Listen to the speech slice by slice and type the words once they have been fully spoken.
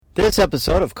This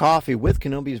episode of Coffee with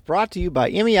Kenobi is brought to you by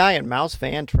MEI and Mouse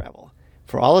Fan Travel.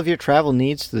 For all of your travel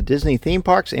needs to the Disney theme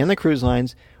parks and the cruise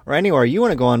lines, or anywhere you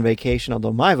want to go on vacation,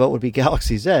 although my vote would be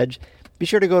Galaxy's Edge, be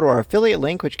sure to go to our affiliate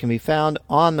link, which can be found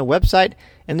on the website,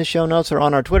 and the show notes are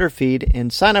on our Twitter feed,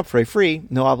 and sign up for a free,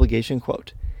 no-obligation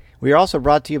quote. We are also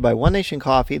brought to you by One Nation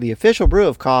Coffee, the official brew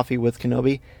of Coffee with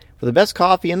Kenobi. For the best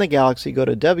coffee in the galaxy, go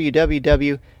to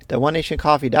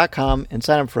www.onenationcoffee.com and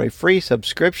sign up for a free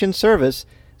subscription service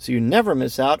so you never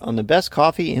miss out on the best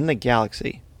coffee in the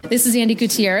galaxy. This is Andy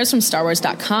Gutierrez from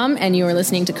StarWars.com, and you are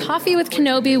listening to Coffee with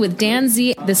Kenobi with Dan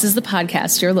Z. This is the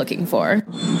podcast you're looking for.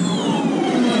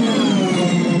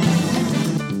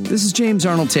 This is James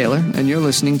Arnold Taylor, and you're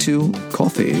listening to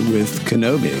Coffee with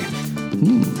Kenobi.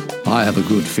 I have a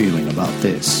good feeling about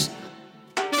this.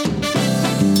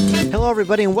 Hello,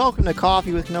 everybody, and welcome to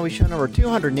Coffee with Kenobi, show number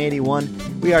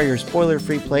 281. We are your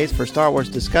spoiler-free place for Star Wars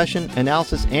discussion,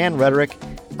 analysis, and rhetoric.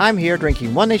 I'm here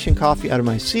drinking One Nation coffee out of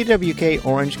my CWK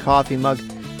orange coffee mug.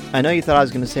 I know you thought I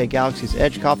was going to say a Galaxy's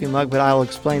Edge coffee mug, but I'll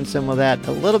explain some of that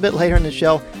a little bit later in the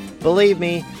show. Believe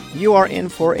me, you are in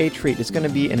for a treat. It's going to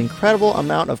be an incredible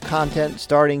amount of content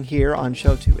starting here on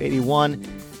show 281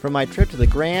 from my trip to the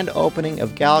grand opening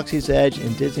of Galaxy's Edge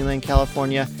in Disneyland,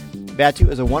 California.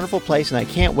 Batuu is a wonderful place, and I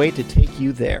can't wait to take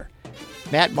you there.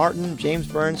 Matt Martin, James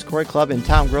Burns, Corey Clubb, and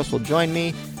Tom Gross will join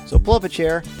me. So pull up a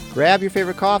chair, grab your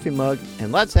favorite coffee mug,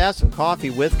 and let's have some coffee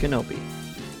with Kenobi.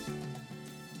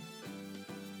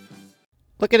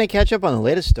 Looking to catch up on the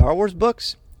latest Star Wars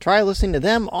books? Try listening to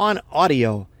them on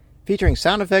audio. Featuring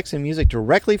sound effects and music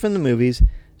directly from the movies,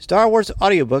 Star Wars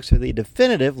audiobooks are the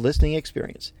definitive listening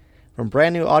experience. From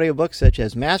brand new audiobooks such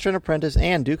as Master and Apprentice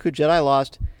and Dooku Jedi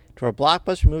Lost, to our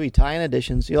blockbuster movie tie-in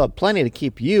editions, you'll have plenty to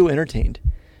keep you entertained.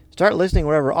 Start listening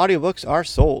wherever audiobooks are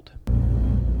sold.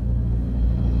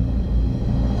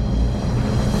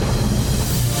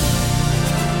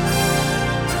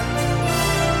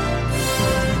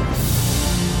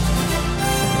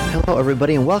 Hello,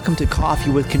 everybody, and welcome to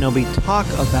Coffee with Kenobi. Talk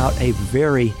about a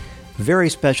very, very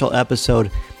special episode.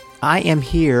 I am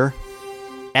here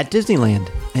at Disneyland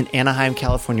in Anaheim,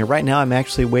 California. Right now, I'm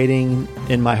actually waiting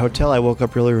in my hotel. I woke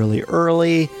up really, really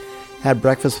early, had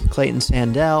breakfast with Clayton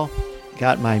Sandell,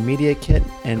 got my media kit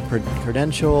and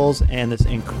credentials, and this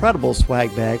incredible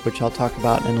swag bag, which I'll talk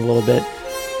about in a little bit.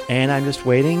 And I'm just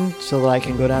waiting so that I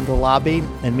can go down to the lobby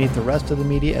and meet the rest of the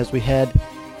media as we head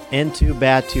into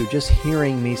Batuu. Just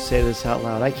hearing me say this out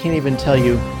loud, I can't even tell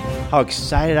you how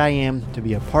excited I am to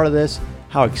be a part of this,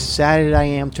 how excited I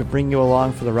am to bring you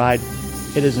along for the ride.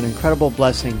 It is an incredible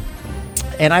blessing.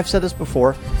 And I've said this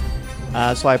before,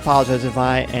 so I apologize if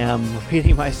I am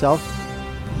repeating myself.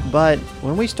 But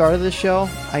when we started this show,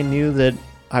 I knew that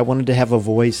I wanted to have a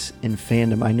voice in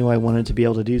fandom. I knew I wanted to be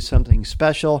able to do something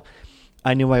special.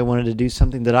 I knew I wanted to do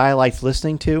something that I liked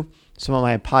listening to. Some of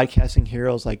my podcasting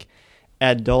heroes like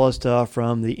Ed Dolista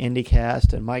from the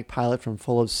IndieCast and Mike Pilot from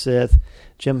Full of Sith,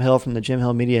 Jim Hill from the Jim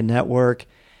Hill Media Network,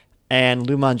 and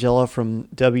Lou Mangello from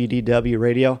WDW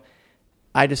Radio.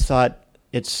 I just thought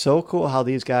it's so cool how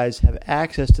these guys have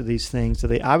access to these things that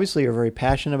they obviously are very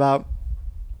passionate about.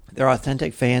 They're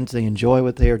authentic fans. They enjoy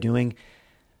what they are doing.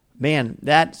 Man,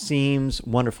 that seems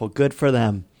wonderful. Good for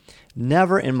them.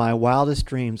 Never in my wildest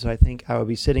dreams did I think I would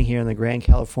be sitting here in the Grand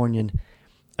Californian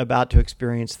about to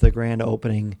experience the grand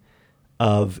opening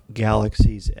of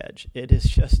Galaxy's Edge. It is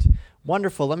just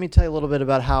wonderful. Let me tell you a little bit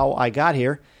about how I got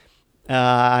here.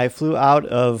 I flew out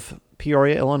of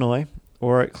Peoria, Illinois,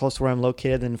 or close to where I'm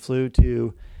located, then flew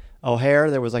to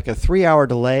O'Hare. There was like a 3-hour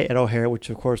delay at O'Hare,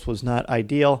 which of course was not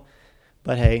ideal.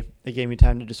 But hey, it gave me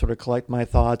time to just sort of collect my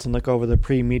thoughts and look over the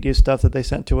pre-media stuff that they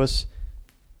sent to us.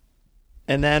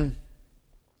 And then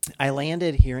I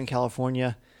landed here in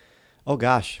California. Oh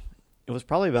gosh, it was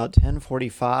probably about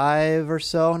 10:45 or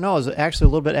so. No, it was actually a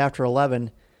little bit after 11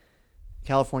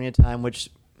 California time, which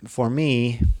for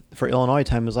me, for Illinois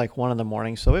time, was like 1 in the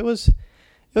morning. So it was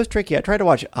tricky. I tried to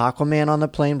watch Aquaman on the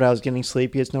plane, but I was getting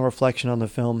sleepy. It's no reflection on the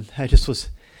film. I just was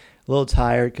a little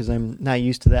tired because I'm not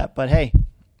used to that. But hey,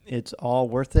 it's all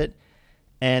worth it.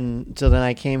 And so then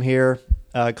I came here.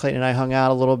 Clayton and I hung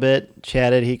out a little bit,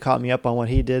 chatted. He caught me up on what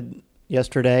he did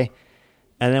yesterday.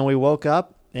 And then we woke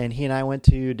up, and he and I went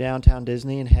to downtown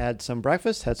Disney and had some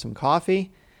breakfast, had some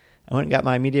coffee. I went and got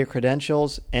my media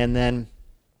credentials. And then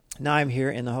now I'm here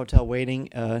in the hotel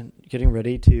waiting, getting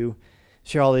ready to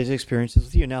share all these experiences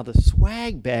with you. Now, the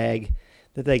swag bag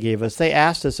that they gave us, they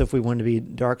asked us if we wanted to be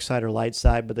dark side or light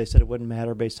side, but they said it wouldn't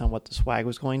matter based on what the swag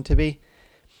was going to be.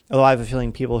 Although I have a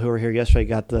feeling people who were here yesterday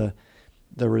got the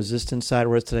Resistance side,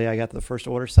 whereas today I got the First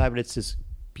Order side, but it's this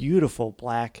beautiful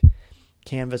black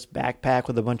canvas backpack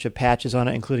with a bunch of patches on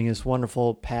it, including this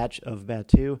wonderful patch of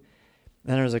Batuu.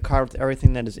 And there's a card with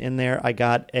everything that is in there. I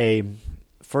got a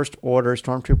First Order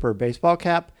Stormtrooper baseball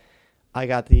cap. I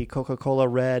got the Coca-Cola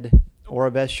red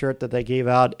Orabest shirt that they gave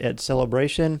out at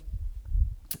Celebration.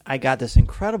 I got this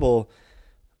incredible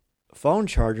phone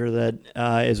charger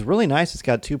that is really nice. It's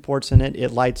got 2 ports in it.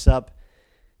 It lights up.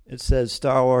 It says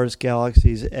Star Wars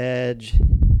Galaxy's Edge,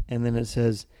 and then it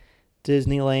says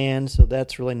Disneyland, so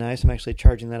that's really nice. I'm actually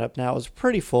charging that up now. It was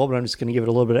pretty full, but I'm just going to give it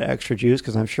a little bit of extra juice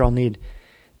because I'm sure I'll need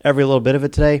every little bit of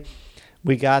it today.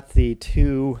 We got the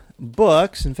 2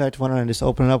 books. In fact, why don't I just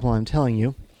open it up while I'm telling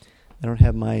you? I don't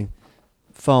have my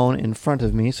phone in front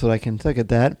of me so I can look at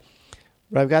that.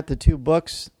 But I've got the 2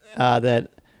 books that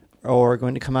are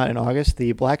going to come out in August.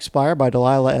 The Black Spire by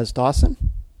Delilah S. Dawson.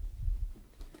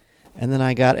 And then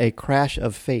I got a Crash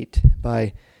of Fate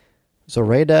by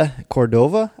Zoraida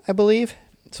Cordova, I believe.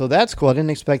 So that's cool. I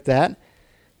didn't expect that.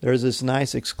 There's this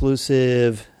nice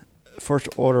exclusive First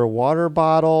Order water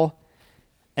bottle.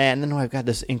 And then I've got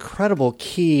this incredible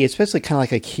key. It's basically kind of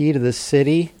like a key to the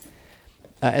city.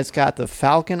 It's got the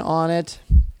Falcon on it.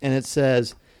 And it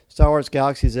says Star Wars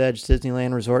Galaxy's Edge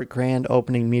Disneyland Resort Grand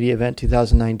Opening Media Event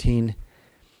 2019.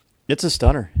 It's a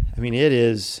stunner. I mean, it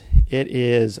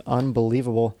is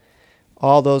unbelievable.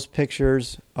 All those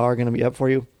pictures are going to be up for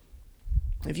you.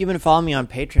 If you've been following me on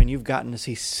Patreon, you've gotten to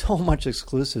see so much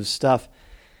exclusive stuff.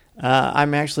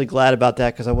 I'm actually glad about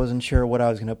that because I wasn't sure what I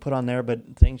was going to put on there,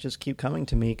 but things just keep coming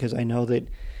to me because I know that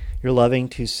you're loving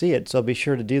to see it. So be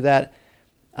sure to do that.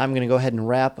 I'm going to go ahead and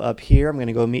wrap up here. I'm going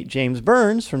to go meet James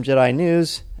Burns from Jedi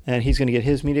News, and he's going to get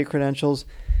his media credentials.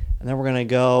 And then we're going to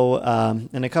go,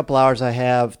 in a couple hours I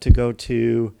have to go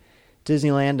to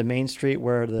Disneyland to Main Street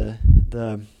where the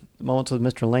Moments with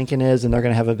Mr. Lincoln is, and they're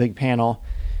going to have a big panel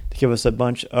to give us a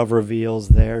bunch of reveals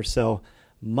there. So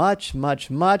much, much,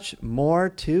 much more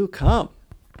to come.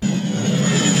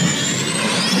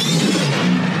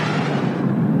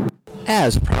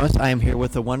 As promised, I am here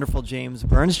with the wonderful James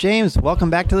Burns. James, welcome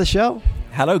back to the show.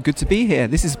 Hello, good to be here.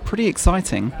 This is pretty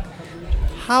exciting.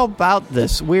 How about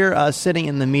this? We're sitting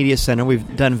in the media center.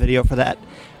 We've done video for that.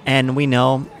 And we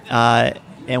know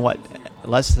in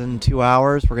less than 2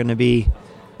 hours, we're going to be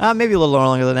maybe a little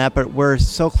longer than that, but we're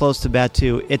so close to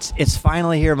Batuu. It's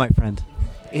finally here, my friend.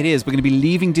 It is. We're going to be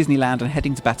leaving Disneyland and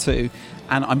heading to Batuu,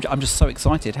 and I'm just so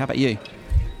excited. How about you?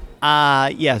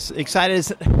 Yes, excited.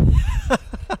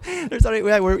 There's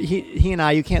something he and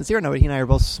I, you can't see right now, but he and I are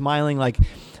both smiling like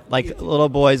little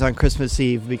boys on Christmas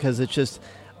Eve because it's just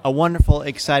a wonderful,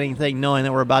 exciting thing knowing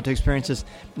that we're about to experience this.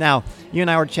 Now, you and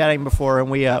I were chatting before,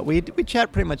 and we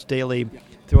chat pretty much daily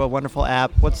through a wonderful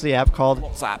app. What's the app called?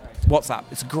 WhatsApp.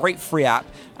 It's a great free app,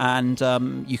 and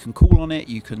you can call on it,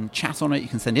 you can chat on it, you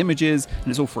can send images, and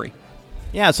it's all free.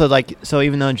 Yeah, so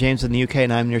even though James is in the UK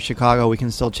and I'm near Chicago, we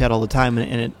can still chat all the time,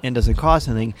 and it doesn't cost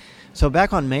anything. So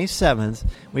back on May 7th,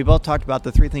 we both talked about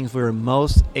the 3 things we were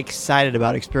most excited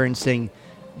about experiencing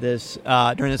this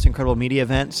during this incredible media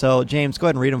event. So James, go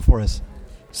ahead and read them for us.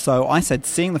 So I said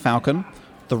seeing the Falcon,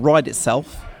 the ride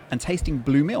itself, and tasting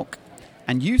blue milk.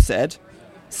 And you said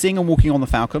seeing and walking on the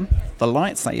Falcon, the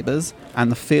lightsabers,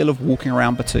 and the feel of walking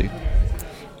around Batuu.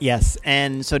 Yes,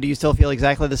 and so do you still feel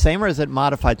exactly the same, or is it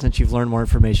modified since you've learned more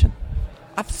information?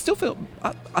 I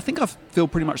think I feel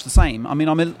pretty much the same. I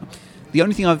mean, the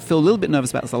only thing I feel a little bit nervous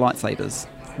about is the lightsabers.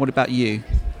 What about you?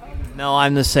 No,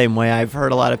 I'm the same way. I've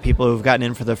heard a lot of people who've gotten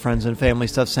in for the friends and family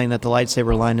stuff saying that the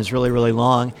lightsaber line is really, really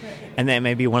long, and that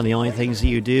may be one of the only things that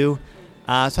you do.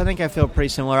 So I think I feel pretty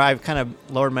similar. I've kind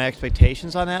of lowered my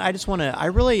expectations on that.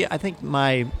 I think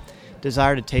my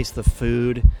desire to taste the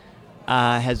food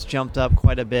has jumped up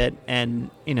quite a bit, and,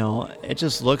 it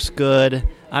just looks good.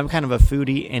 I'm kind of a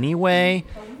foodie anyway,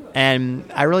 and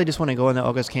I really just want to go in the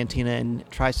Oga's Cantina and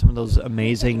try some of those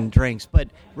amazing drinks. But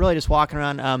really just walking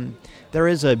around, there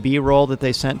is a B-roll that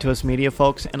they sent to us media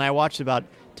folks, and I watched about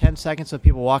 10 seconds of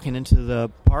people walking into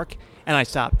the park, and I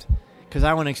stopped because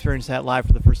I want to experience that live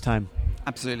for the first time.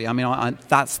 Absolutely. I mean,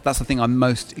 that's the thing I'm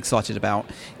most excited about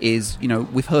is,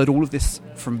 we've heard all of this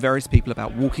from various people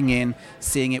about walking in,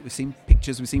 seeing it. We've seen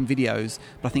pictures, we've seen videos,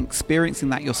 but I think experiencing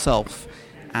that yourself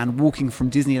and walking from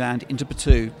Disneyland into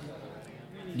Batuu,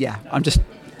 yeah,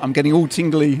 I'm getting all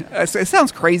tingly. It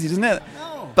sounds crazy, doesn't it?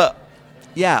 No. But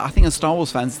yeah, I think as Star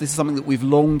Wars fans, this is something that we've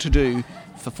longed to do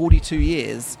for 42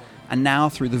 years, and now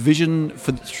through the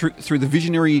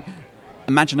visionary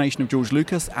imagination of George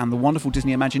Lucas and the wonderful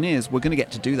Disney Imagineers, we're going to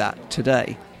get to do that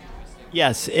today.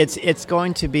 Yes, it's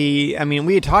going to be,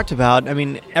 we had talked about,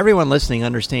 everyone listening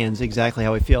understands exactly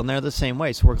how we feel, and they're the same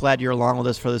way, so we're glad you're along with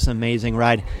us for this amazing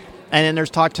ride. And then there's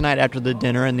talk tonight after the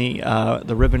dinner and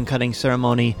the ribbon-cutting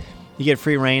ceremony. You get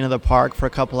free reign of the park for a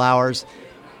couple hours.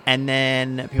 And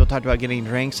then people talked about getting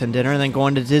drinks and dinner and then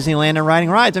going to Disneyland and riding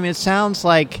rides. I mean, it sounds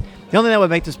like the only thing that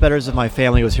would make this better is if my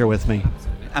family was here with me.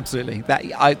 Absolutely.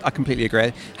 I completely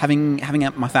agree. Having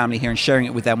my family here and sharing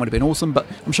it with them would have been awesome, but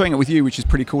I'm sharing it with you, which is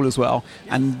pretty cool as well.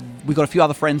 And we've got a few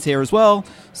other friends here as well,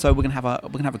 so we're gonna have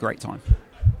a great time.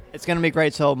 It's going to be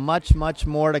great. So much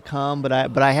more to come, but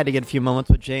I had to get a few moments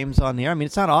with James on the air. I mean,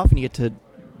 it's not often you get to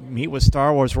meet with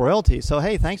Star Wars royalty. So,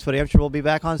 hey, thanks, buddy. I'm sure we'll be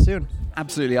back on soon.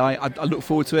 Absolutely. I look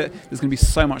forward to it. There's going to be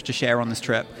so much to share on this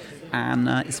trip, and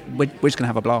we're just going to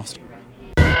have a blast.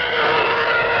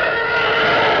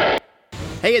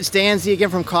 Hey, it's Dan Z again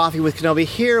from Coffee with Kenobi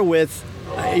here with...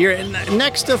 you're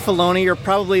next to Filoni. You're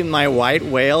probably my white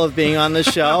whale of being on the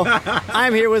show.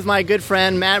 I'm here with my good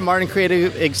friend Matt Martin,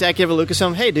 creative executive at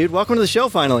Lucasfilm. Hey, dude, welcome to the show.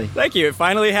 Finally, thank you. It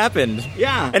finally happened.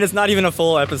 Yeah, and it's not even a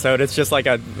full episode. It's just like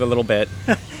a little bit.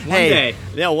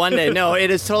 One day. No, it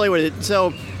is totally what it is.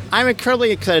 So I'm incredibly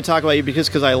excited to talk about you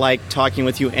because I like talking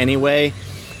with you anyway.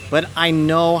 But I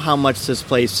know how much this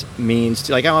place means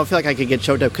to, like, I don't feel like I could get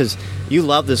choked up because you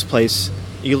love this place.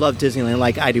 You love Disneyland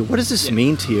like I do. What does this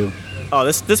mean to you? Oh,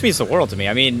 this means the world to me.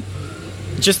 I mean,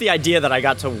 just the idea that I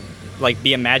got to like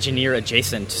be Imagineer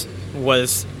adjacent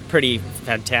was pretty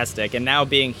fantastic. And now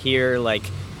being here, like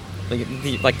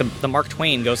the Mark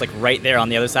Twain goes like right there on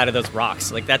the other side of those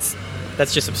rocks. Like that's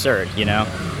just absurd, you know.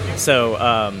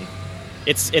 So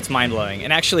it's mind blowing.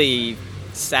 And actually,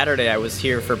 Saturday I was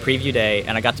here for preview day,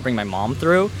 and I got to bring my mom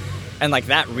through, and like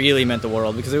that really meant the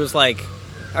world because it was like,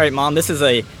 all right, Mom, this is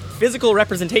a physical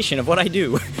representation of what I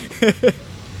do.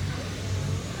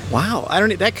 Wow,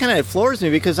 that kind of floors me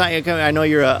because I know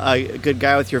you're a good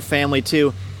guy with your family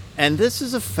too, and this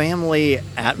is a family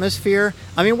atmosphere.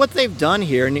 I mean, what they've done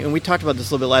here, and we talked about this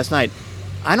a little bit last night,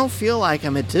 I don't feel like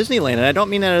I'm at Disneyland, and I don't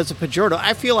mean that as a pejorative.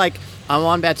 I feel like I'm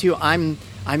on Batuu.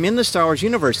 I'm in the Star Wars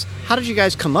universe. How did you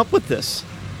guys come up with this?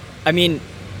 I mean,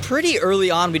 pretty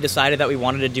early on we decided that we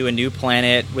wanted to do a new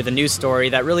planet with a new story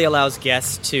that really allows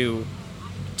guests to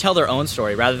tell their own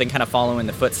story rather than kind of follow in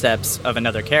the footsteps of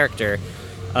another character.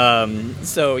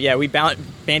 So yeah, we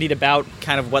bandied about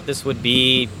kind of what this would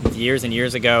be years and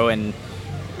years ago, and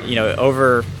you know,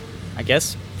 over I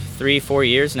guess 3-4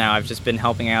 years now, I've just been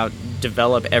helping out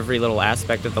develop every little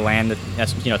aspect of the land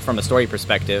that's, you know, from a story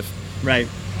perspective. Right,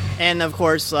 and of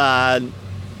course,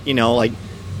 you know, like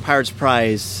Pirate's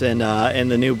Prize and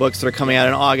the new books that are coming out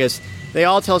in August, they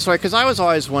all tell a story. Because I was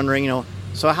always wondering, you know,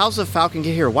 so how's the Falcon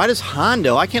get here? Why does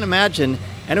Hondo? I can't imagine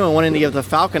anyone wanting to give the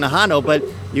Falcon a Hondo, but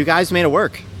you guys made it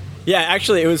work. Yeah,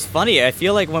 actually, it was funny. I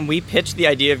feel like when we pitched the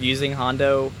idea of using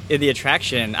Hondo in the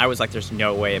attraction, I was like, "There's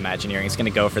no way Imagineering is going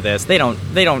to go for this. They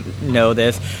don't know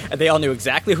this." And they all knew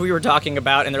exactly who we were talking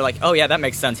about, and they're like, "Oh yeah, that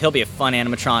makes sense. He'll be a fun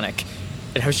animatronic."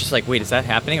 And I was just like, "Wait, is that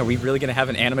happening? Are we really going to have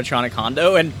an animatronic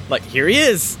Hondo?" And like, here he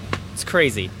is. It's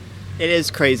crazy. It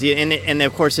is crazy, and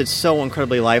of course, it's so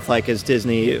incredibly lifelike, as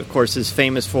Disney, of course, is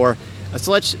famous for.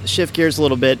 So let's shift gears a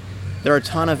little bit. There are a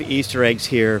ton of Easter eggs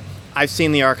here. I've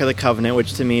seen the Ark of the Covenant,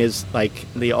 which to me is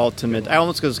like the ultimate. I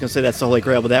almost was going to say that's the Holy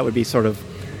Grail, but that would be sort of,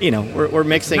 you know, we're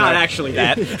mixing. Not actually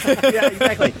that. Yeah,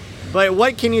 exactly. But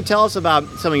what can you tell us about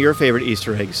some of your favorite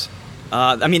Easter eggs?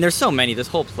 I mean, there's so many. This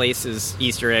whole place is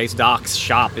Easter eggs. Doc's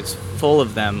shop, it's full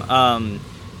of them.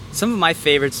 Some of my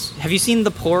favorites. Have you seen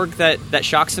the Porg that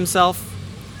shocks himself?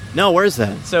 No, where is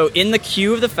that? So in the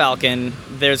queue of the Falcon,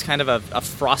 there's kind of a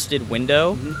frosted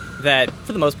window that,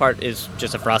 for the most part, is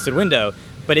just a frosted window.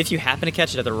 But if you happen to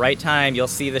catch it at the right time, you'll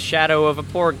see the shadow of a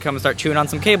Porg come and start chewing on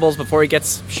some cables before he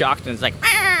gets shocked, and it's like,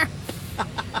 ah!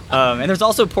 And there's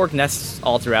also Porg nests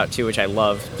all throughout, too, which I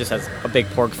love, just as a big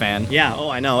Porg fan. Yeah,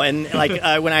 I know. And like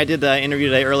when I did the interview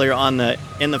today earlier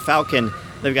in the Falcon,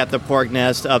 they've got the Porg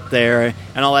nest up there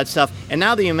and all that stuff. And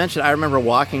now that you mentioned it, I remember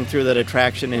walking through that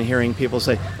attraction and hearing people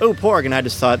say, "Oh, Porg," and I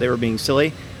just thought they were being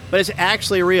silly. But it's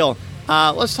actually real.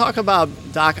 Let's talk about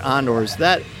Doc Ondor's.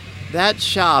 That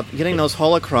shop, getting those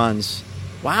holocrons.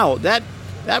 Wow, that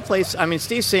place, I mean,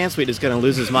 Steve Sansweet is going to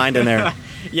lose his mind in there.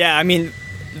 Yeah, I mean,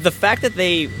 the fact that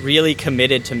they really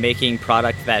committed to making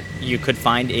product that you could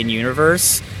find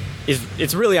in-universe,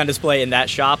 it's really on display in that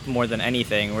shop more than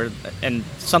anything. And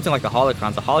something like the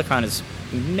holocron is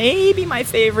maybe my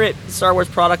favorite Star Wars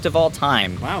product of all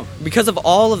time. Wow. Because of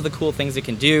all of the cool things it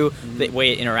can do, the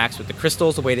way it interacts with the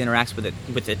crystals, the way it interacts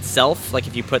with itself. Like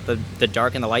if you put the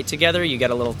dark and the light together, you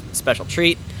get a little special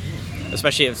treat.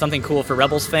 Especially if something cool for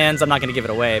Rebels fans. I'm not going to give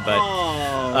it away,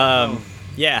 but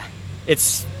yeah,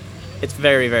 it's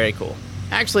very, very cool.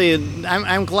 Actually,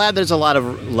 I'm glad there's a lot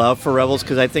of love for Rebels,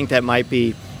 because I think that might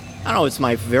be, I don't know, it's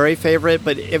my very favorite,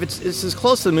 but if it's as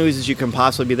close to the movies as you can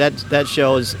possibly be. That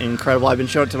show is incredible. I've been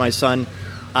showing it to my son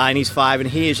and he's 5, and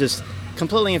he is just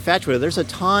completely infatuated. There's a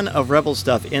ton of Rebel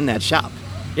stuff in that shop.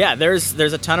 Yeah, there's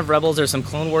a ton of Rebels. There's some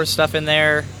Clone Wars stuff in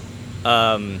there.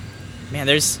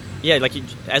 There's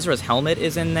Ezra's helmet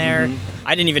is in there. Mm-hmm.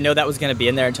 I didn't even know that was going to be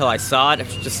in there until I saw it.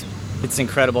 It's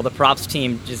incredible. The props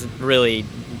team just really,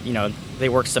 they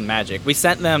work some magic. We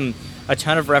sent them a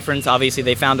ton of reference. Obviously,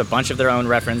 they found a bunch of their own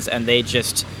reference, and they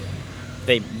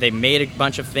made a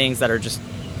bunch of things that are just,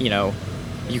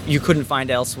 you couldn't find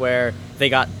elsewhere. They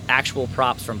got actual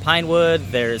props from Pinewood.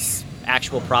 There's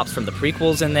actual props from the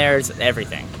prequels in there. It's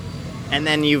everything. And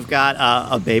then you've got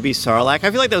a baby Sarlacc.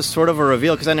 I feel like that was sort of a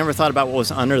reveal because I never thought about what was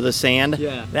under the sand.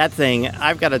 Yeah. That thing,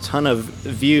 I've got a ton of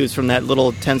views from that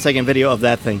little 10-second video of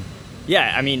that thing.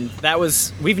 Yeah, I mean,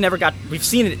 we've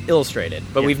seen it illustrated,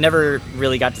 but we've never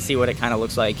really got to see what it kind of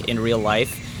looks like in real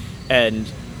life.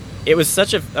 And it was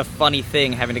such a funny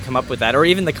thing having to come up with that, or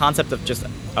even the concept of just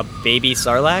a baby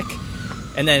Sarlacc.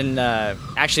 And then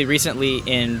actually recently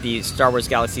in the Star Wars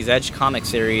Galaxy's Edge comic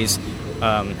series,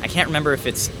 I can't remember if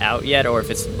it's out yet or if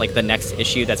it's like the next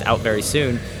issue that's out very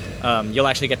soon, you'll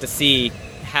actually get to see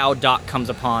how Doc comes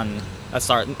upon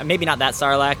maybe not that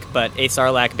Sarlacc, but a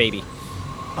Sarlacc baby.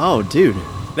 Oh, dude.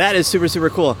 That is super, super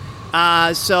cool.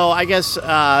 So I guess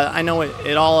I know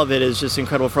all of it is just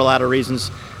incredible for a lot of reasons.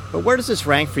 But where does this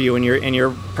rank for you in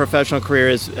your professional career,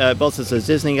 as both as a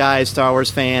Disney guy, Star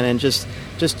Wars fan, and just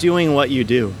doing what you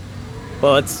do?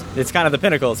 Well, it's kind of the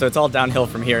pinnacle, so it's all downhill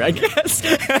from here, I guess.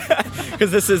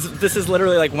 Because this is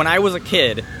literally like when I was a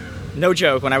kid, no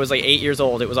joke, when I was like 8 years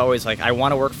old, it was always like, I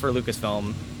want to work for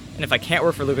Lucasfilm, and if I can't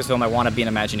work for Lucasfilm, I want to be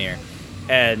an Imagineer.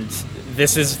 And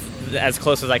this is as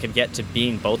close as I could get to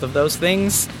being both of those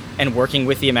things, and working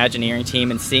with the Imagineering team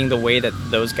and seeing the way that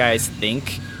those guys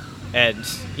think. And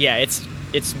yeah,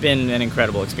 it's been an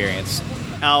incredible experience.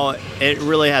 Oh, it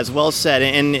really has. Well said.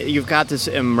 And you've got this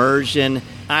immersion.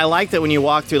 I like that when you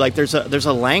walk through, like there's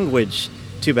a language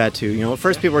to Batuu. At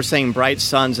first people were saying bright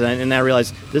suns, and I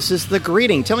realized this is the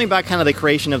greeting. Tell me about kind of the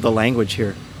creation of the language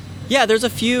here. Yeah, there's a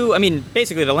few. I mean,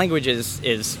 basically the language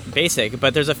is basic,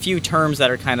 but there's a few terms that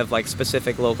are kind of like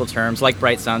specific local terms, like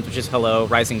bright suns, which is hello,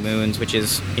 rising moons, which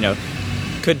is,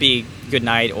 could be good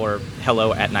night, or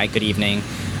hello at night, good evening.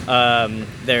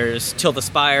 There's Till the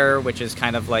Spire, which is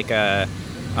kind of like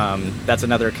that's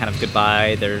another kind of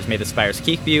goodbye. There's May the Spires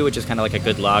Keep You, which is kind of like a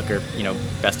good luck or,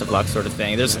 best of luck sort of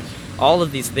thing. There's all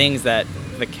of these things that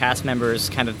the cast members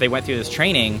they went through this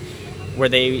training where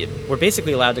they were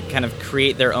basically allowed to kind of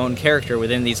create their own character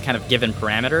within these kind of given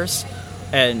parameters.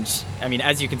 And, I mean,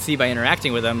 as you can see by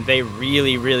interacting with them, they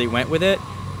really, really went with it.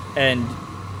 And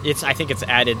I think it's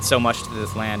added so much to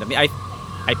this land. I mean,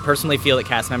 I personally feel that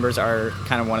cast members are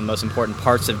kind of one of the most important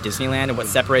parts of Disneyland and what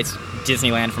separates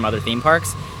Disneyland from other theme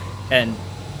parks. And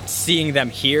seeing them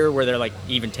here where they're like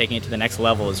even taking it to the next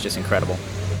level is just incredible.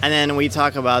 And then we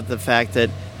talk about the fact that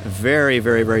very,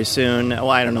 very, very soon, well,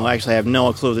 I don't know, actually I have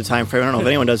no clue of the time frame, I don't know if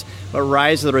anyone does, but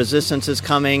Rise of the Resistance is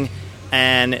coming,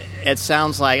 and it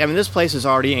sounds like, I mean, this place is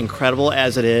already incredible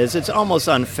as it is. It's almost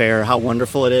unfair how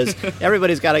wonderful it is.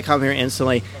 Everybody's got to come here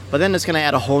instantly, but then it's going to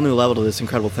add a whole new level to this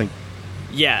incredible thing.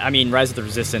 Yeah, I mean, Rise of the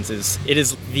Resistance is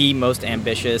the most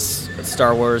ambitious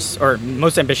Star Wars, or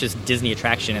most ambitious Disney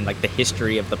attraction in, like, the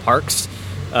history of the parks.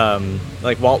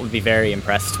 Walt would be very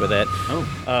impressed with it.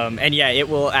 And yeah, it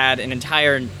will add an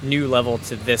entire new level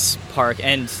to this park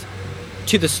and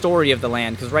to the story of the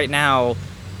land, because right now,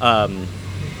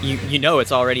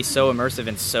 it's already so immersive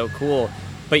and so cool,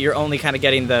 but you're only kind of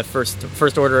getting the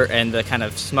first order and the kind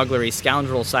of smugglery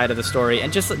scoundrel side of the story,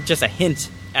 and just a hint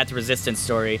at the Resistance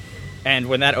story. And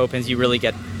when that opens, you really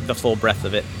get the full breadth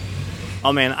of it.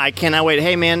 Oh man, I cannot wait.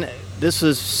 Hey man, this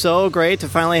was so great to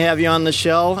finally have you on the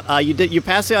show. You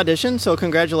passed the audition, so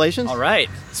congratulations. All right.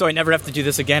 So I never have to do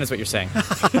this again, is what you're saying.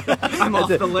 I'm off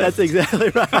the list. That's exactly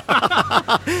right.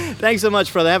 Thanks so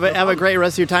much, brother. Have a great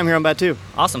rest of your time here on Batuu.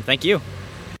 Awesome. Thank you.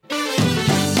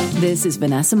 This is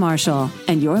Vanessa Marshall,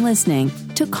 and you're listening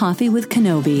to Coffee with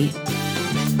Kenobi.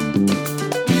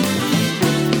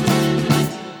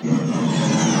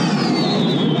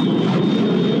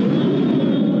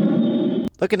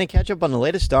 Looking to catch up on the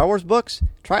latest Star Wars books?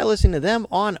 Try listening to them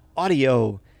on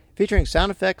audio. Featuring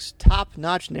sound effects,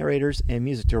 top-notch narrators, and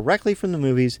music directly from the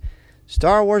movies,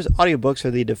 Star Wars audiobooks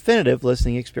are the definitive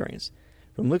listening experience.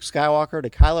 From Luke Skywalker to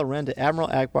Kylo Ren to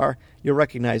Admiral Akbar, you'll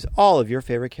recognize all of your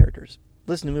favorite characters.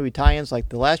 Listen to movie tie-ins like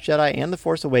The Last Jedi and The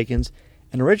Force Awakens,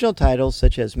 and original titles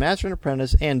such as Master and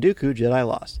Apprentice and Dooku Jedi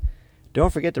Lost.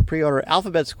 Don't forget to pre-order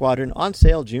Alphabet Squadron on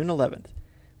sale June 11th.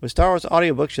 With Star Wars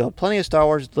audiobooks, you'll have plenty of Star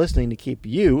Wars listening to keep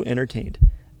you entertained.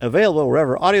 Available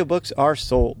wherever audiobooks are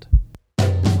sold.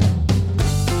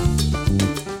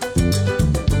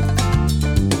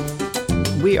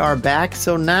 We are back.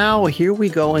 So now here we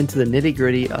go into the nitty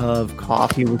gritty of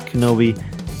Coffee with Kenobi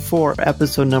for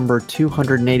episode number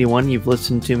 281. You've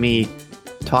listened to me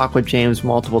talk with James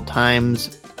multiple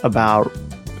times about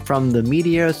from the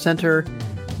media center.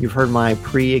 You've heard my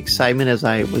pre-excitement as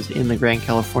I was in the Grand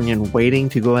Californian waiting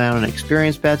to go out and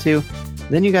experience Batuu.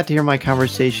 Then you got to hear my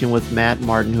conversation with Matt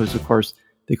Martin, who is, of course,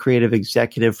 the creative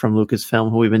executive from Lucasfilm,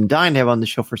 who we've been dying to have on the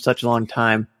show for such a long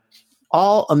time.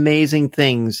 All amazing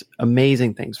things.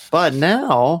 But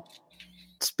now,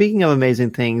 speaking of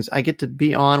amazing things, I get to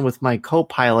be on with my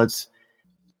co-pilots,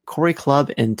 Corey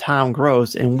Clubb and Tom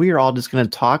Gross, and we are all just going to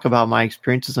talk about my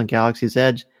experiences on Galaxy's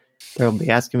Edge. They'll be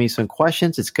asking me some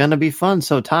questions. It's going to be fun.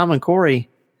 So, Tom and Corey,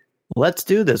 let's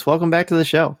do this. Welcome back to the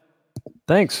show.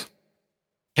 Thanks.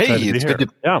 Hey, it's good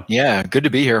to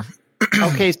be here.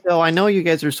 Okay, so I know you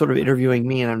guys are sort of interviewing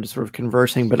me, and I'm just sort of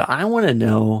conversing, but I want to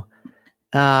know.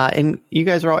 And you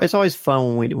guys are. It's always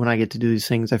fun when I get to do these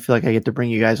things. I feel like I get to bring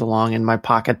you guys along in my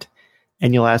pocket,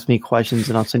 and you'll ask me questions,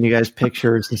 and I'll send you guys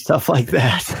pictures and stuff like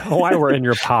that. Why we're in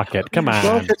your pocket? Come on.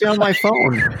 Well, because you're on my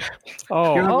phone.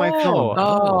 You're on my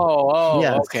phone.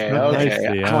 Yes. Okay.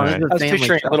 I was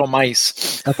picturing little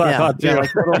mice. I thought yeah,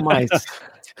 like little mice.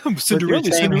 With your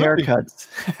same haircuts.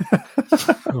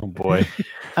 Oh boy.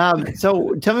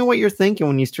 So tell me what you're thinking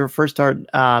when you first start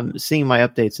seeing my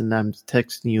updates and I'm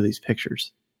texting you these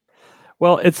pictures.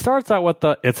 Well, it starts out with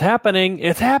it's happening,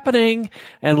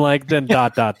 and like then ...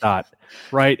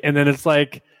 right? And then it's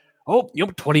like,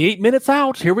 28 minutes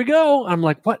out, here we go. I'm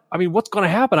like, what? I mean, what's going to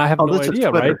happen? I have no idea,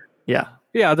 right? Yeah.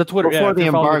 Yeah, the Twitter. Before the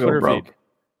embargo broke. Feed.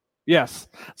 Yes.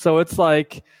 So it's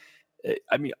like,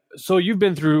 I mean, so you've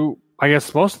been through, I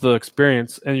guess, most of the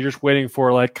experience, and you're just waiting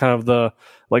for like kind of the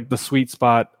sweet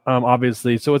spot,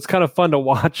 obviously. So it's kind of fun to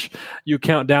watch you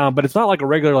count down, but it's not like a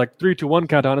regular like 3, 2, 1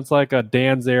 countdown. It's like a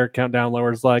Dan's Air countdown where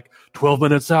it's like 12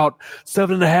 minutes out,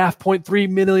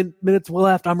 7.5.3 minutes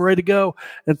left. I'm ready to go.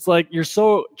 It's like you're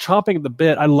so chomping at the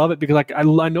bit. I love it because like I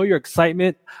know your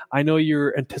excitement. I know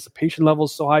your anticipation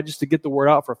levels so high just to get the word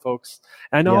out for folks.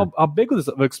 And I know how big this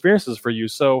experience is for you.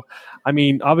 So, I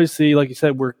mean, obviously, like you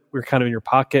said, we're kind of in your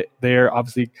pocket there.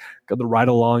 Obviously, got the ride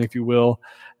along, if you will.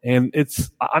 And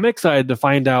I'm excited to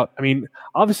find out. I mean,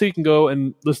 obviously you can go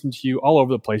and listen to you all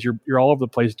over the place. You're all over the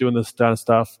place doing this kind of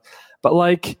stuff. But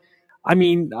like, I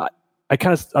mean, I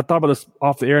thought about this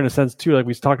off the air in a sense too. Like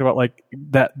we talked about like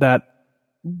that I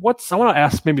want to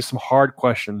ask maybe some hard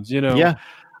questions, you know? Yeah.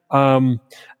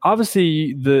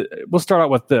 Obviously we'll start out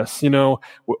with this, you know,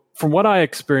 from what I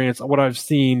experienced, what I've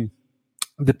seen,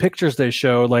 the pictures they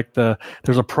show, like there's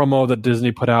a promo that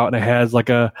Disney put out, and it has like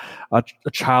a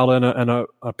child and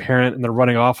a parent, and they're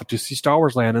running off to see Star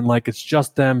Wars Land, and like it's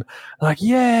just them, like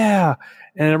yeah,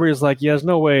 and everybody's like, yeah, there's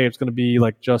no way it's going to be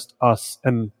like just us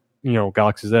and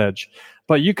Galaxy's Edge,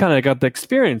 but you kind of got to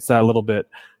experience that a little bit.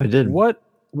 I did. What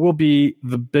will be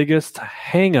the biggest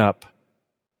hang up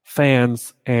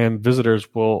fans and visitors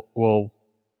will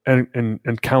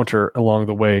encounter along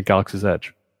the way at Galaxy's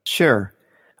Edge? Sure.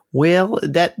 Well,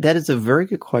 that is a very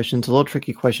good question. It's a little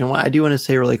tricky question. Well, I do want to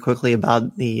say really quickly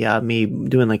about the me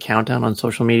doing the countdown on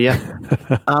social media.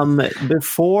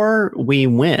 Before we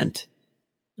went,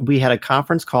 we had a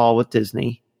conference call with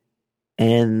Disney,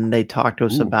 and they talked to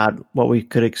us about what we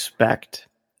could expect.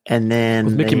 And then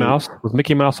was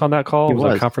Mickey Mouse on that call? He was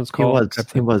that a conference call?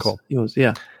 He was.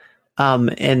 Yeah.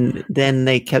 And then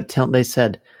they kept they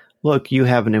said, "Look, you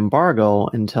have an embargo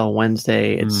until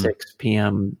Wednesday at 6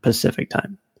 p.m. Pacific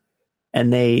time."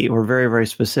 And they were very, very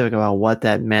specific about what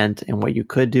that meant and what you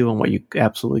could do and what you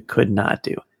absolutely could not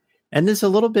do. And this a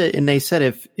little bit, and they said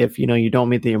if you don't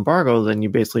meet the embargo, then you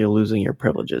basically are losing your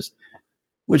privileges,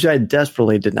 which I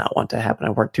desperately did not want to happen. I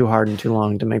worked too hard and too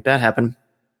long to make that happen.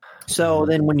 So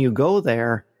then when you go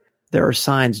there are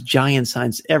signs, giant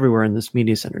signs everywhere in this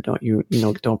media center.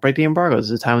 Don't break the embargo. This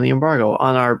is the time of the embargo.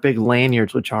 On our big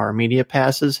lanyards, which are our media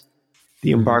passes,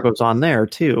 the embargo's on there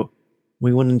too.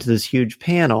 We went into this huge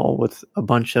panel with a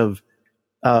bunch of,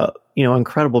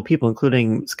 incredible people,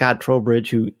 including Scott Trowbridge,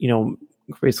 who,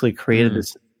 basically created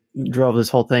drove this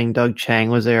whole thing. Doug Chang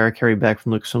was there, Carrie Beck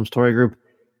from Lucasfilm Story Group,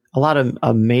 a lot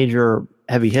of major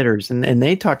heavy hitters. And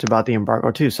they talked about the embargo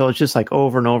too. So it's just like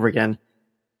over and over again,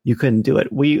 you couldn't do it.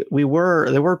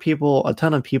 There were people, a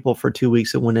ton of people for 2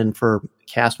 weeks that went in for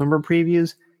cast member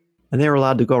previews, and they were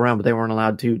allowed to go around, but they weren't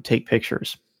allowed to take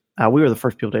pictures. We were the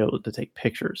first people to be able to take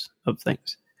pictures of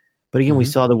things. But again, we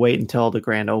still had to wait until the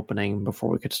grand opening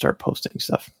before we could start posting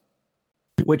stuff,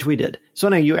 which we did. So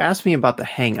now you asked me about the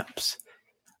hangups.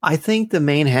 I think the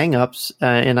main hangups,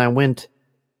 and I went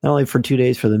not only for 2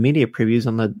 days for the media previews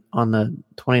on the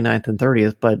 29th and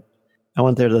 30th, but I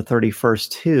went there the 31st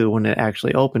too when it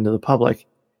actually opened to the public.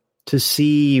 to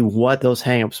see what those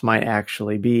hangups might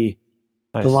actually be.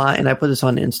 Nice. The line, and I put this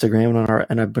on Instagram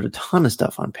and I put a ton of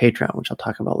stuff on Patreon, which I'll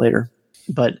talk about later.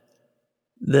 But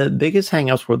the biggest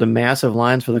hangups were the massive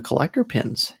lines for the collector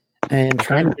pins and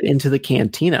trying to get into the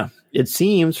cantina. It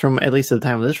seems, from at least at the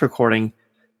time of this recording,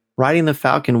 riding the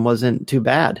Falcon wasn't too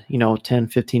bad, 10,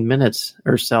 15 minutes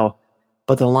or so.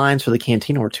 But the lines for the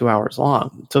cantina were 2 hours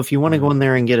long. So if you want to go in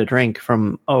there and get a drink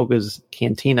from Oga's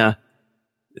Cantina,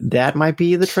 that might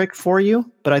be the trick for you.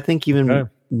 But I think even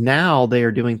now they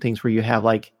are doing things where you have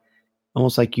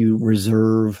almost like you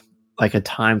reserve like a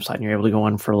time slot and you're able to go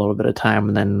in for a little bit of time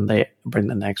and then they bring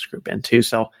the next group in too.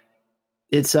 So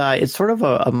it's sort of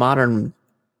a modern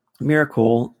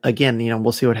miracle. Again,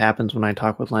 we'll see what happens when I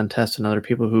talk with Len Test and other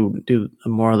people who do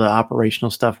more of the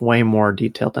operational stuff, way more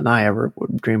detailed than I ever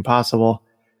would dream possible.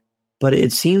 But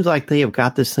it seems like they have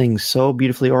got this thing so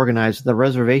beautifully organized. The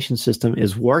reservation system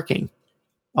is working.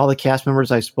 All the cast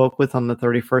members I spoke with on the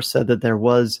 31st said that there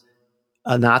was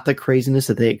not the craziness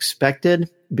that they expected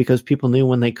because people knew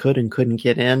when they could and couldn't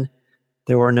get in.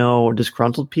 There were no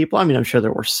disgruntled people. I mean, I'm sure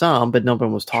there were some, but nobody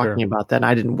was talking about that. And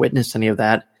I didn't witness any of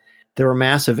that. There were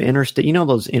massive interstate,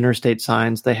 those interstate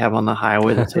signs they have on the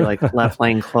highway that say like left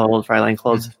lane closed, right lane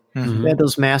closed. Mm-hmm. They had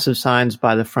those massive signs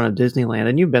by the front of Disneyland.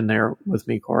 And you've been there with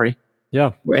me, Corey.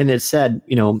 Yeah. And it said,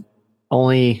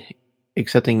 only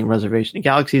accepting reservation.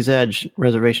 Galaxy's Edge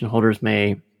reservation holders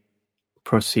may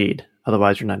proceed.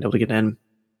 Otherwise, you're not able to get in.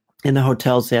 In the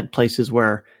hotels, they had places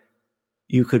where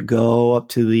you could go up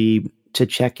to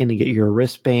check in to get your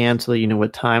wristband so that you know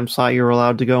what time slot you're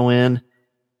allowed to go in.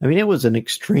 I mean, it was an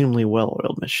extremely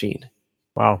well-oiled machine.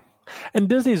 Wow. And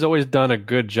Disney's always done a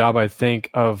good job, I think,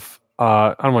 of,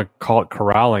 I don't want to call it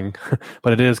corralling,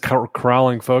 but it is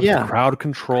corralling folks, crowd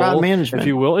control, crowd management, if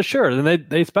you will. Sure. And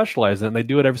they specialize in it, and they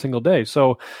do it every single day.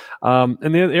 So,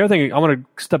 and the other thing, I want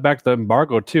to step back to the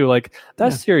embargo, too. Like,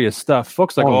 that's serious stuff.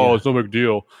 Folks are like, it's no big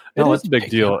deal. It's a big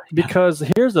deal. Because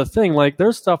here's the thing, like,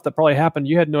 there's stuff that probably happened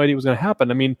you had no idea was going to happen.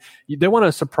 I mean, they want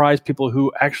to surprise people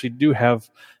who actually do have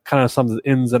kind of some of the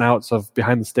ins and outs of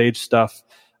behind the stage stuff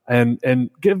and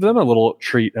give them a little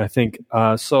treat, I think.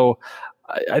 So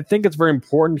I think it's very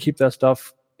important to keep that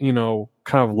stuff, kind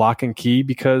of lock and key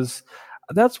because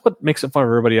that's what makes it fun for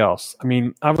everybody else. I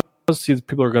mean, obviously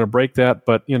people are going to break that,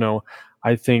 but,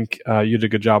 I think you did a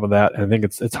good job of that. And I think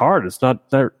it's hard. It's not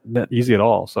that easy at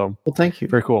all. So, well, thank you.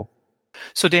 Very cool.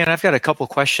 So, Dan, I've got a couple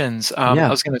questions. I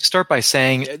was going to start by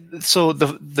saying, so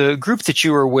the group that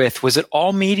you were with, was it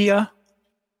all media?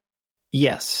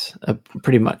 Yes,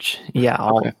 pretty much. Yeah,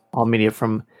 all media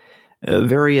from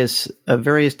various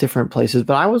different places.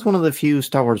 But I was one of the few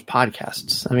Star Wars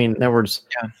podcasts. I mean, there was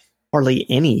hardly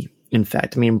any. In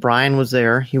fact, I mean, Brian was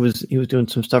there. He was doing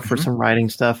some stuff for some writing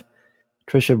stuff.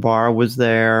 Trisha Barr was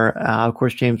there. Of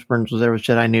course, James Burns was there with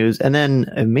Jedi News, and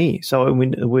then me. So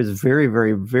it was very,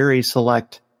 very, very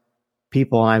select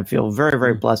people, and I feel very,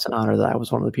 very blessed and honored that I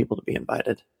was one of the people to be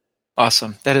invited.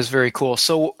 Awesome. That is very cool.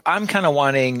 So I'm kind of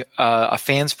wanting a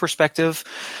fan's perspective.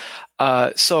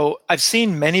 So I've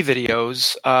seen many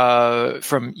videos,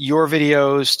 from your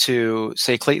videos to,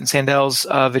 say, Clayton Sandel's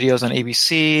videos on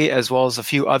ABC, as well as a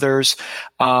few others.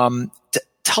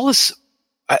 Tell us,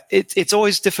 it's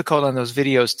always difficult on those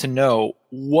videos to know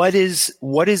what is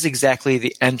exactly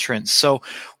the entrance. So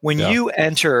when you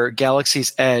enter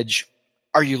Galaxy's Edge,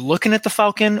 are you looking at the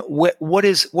Falcon? What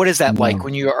is that like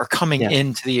when you are coming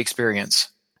into the experience?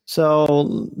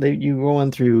 So you can go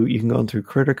in through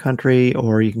Critter Country,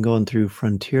 or you can go in through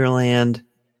Frontierland,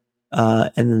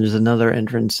 and then there's another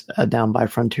entrance down by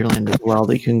Frontierland as well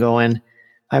that you can go in.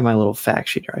 I have my little fact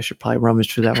sheet here. I should probably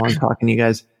rummage through that while I'm talking to you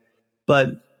guys.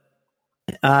 But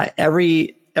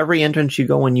every entrance you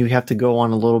go in, you have to go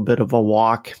on a little bit of a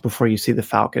walk before you see the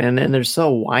Falcon, and they're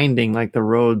so winding, like the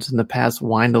roads in the past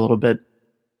wind a little bit,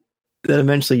 that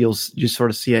eventually you sort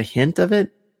of see a hint of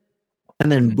it.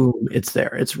 And then boom, it's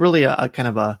there. It's really a kind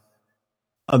of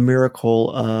a miracle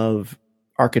of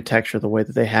architecture, the way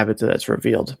that they have it that's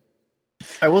revealed.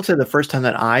 I will say the first time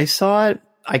that I saw it,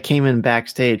 I came in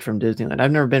backstage from Disneyland. I've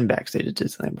never been backstage at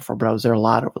Disneyland before, but I was there a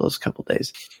lot over those couple of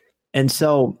days. And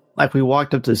so like we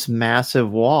walked up this massive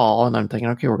wall, and I'm thinking,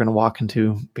 okay, we're going to walk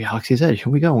into Galaxy's Edge.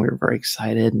 Here we go. And we were very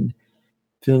excited and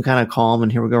feeling kind of calm.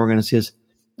 And here we go. We're going to see this.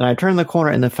 And I turned the corner,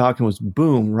 and the Falcon was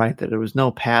boom right there. There was no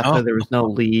pathway. There was no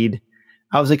lead.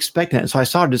 I was expecting it. So I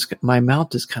saw my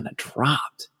mouth just kind of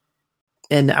dropped.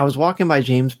 And I was walking by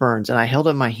James Burns, and I held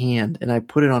up my hand and I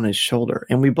put it on his shoulder,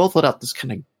 and we both let out this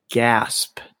kind of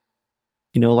gasp,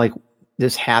 like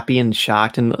this happy and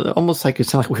shocked, and almost like it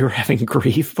sounded like we were having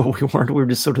grief, but we weren't. We were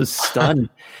just sort of stunned.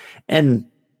 and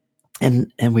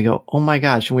we go, oh my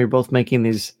gosh. And we were both making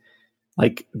these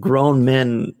like grown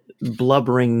men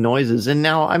blubbering noises. And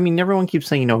now, I mean, everyone keeps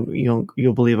saying,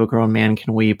 you'll believe a grown man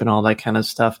can weep and all that kind of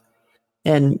stuff.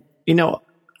 And,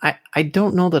 I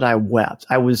don't know that I wept.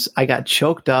 I got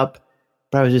choked up,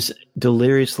 but I was just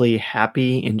deliriously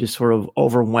happy and just sort of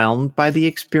overwhelmed by the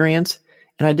experience.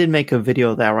 And I did make a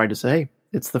video of that where I just said, hey,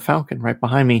 it's the Falcon right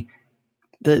behind me.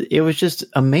 It was just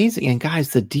amazing. And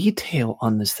guys, the detail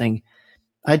on this thing,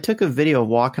 I took a video of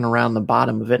walking around the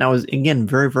bottom of it. And I was, again,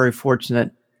 very, very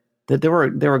fortunate that there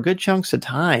were good chunks of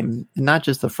time, and not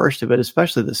just the first day, but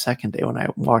especially the second day when I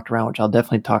walked around, which I'll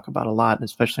definitely talk about a lot,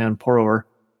 especially on Pour Over,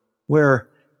 where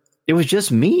it was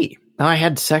just me. Now I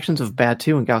had sections of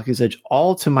Batuu and Galaxy's Edge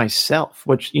all to myself,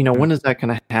 which, when is that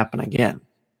going to happen again?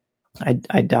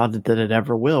 I doubted that it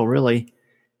ever will, really.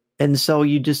 And so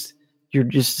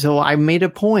so I made a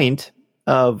point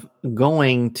of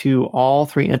going to all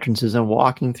three entrances and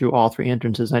walking through all three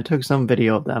entrances. And I took some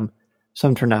video of them.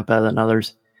 Some turned out better than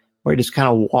others, where I just kind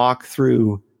of walk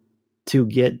through to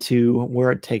get to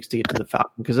where it takes to get to the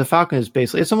Falcon. Because the Falcon is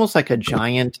basically, it's almost like a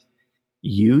giant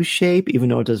U shape, even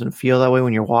though it doesn't feel that way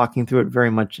when you're walking through it.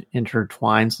 Very much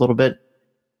intertwines a little bit.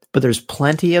 But there's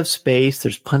plenty of space.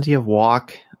 There's plenty of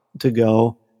walk to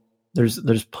go.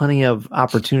 There's plenty of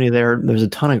opportunity there. There's a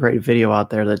ton of great video out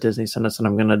there that Disney sent us, and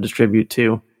I'm going to distribute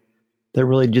too, that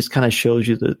really just kind of shows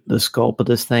you the scope of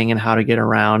this thing and how to get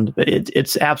around. But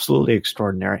it's absolutely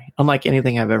extraordinary, unlike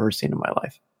anything I've ever seen in my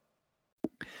life.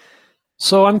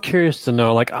 So I'm curious to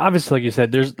know, like, obviously, like you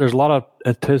said, there's a lot of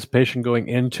anticipation going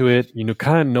into it.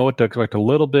 Kind of know what to expect a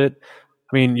little bit.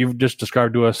 I mean, you've just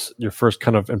described to us your first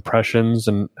kind of impressions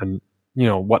and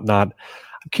whatnot.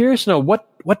 I'm curious to know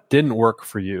what didn't work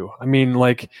for you. I mean,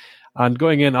 like, on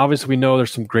going in, obviously we know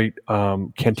there's some great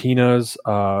cantinas,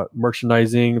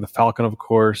 merchandising, the Falcon, of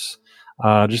course,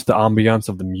 just the ambiance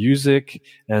of the music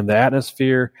and the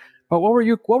atmosphere. But were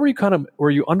you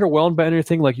underwhelmed by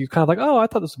anything? Like, you kind of like, oh, I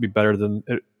thought this would be better than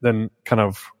kind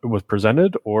of it was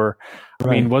presented, or I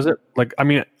mean, was it like? I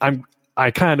mean, I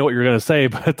kind of know what you're going to say,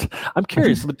 but I'm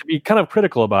curious to be kind of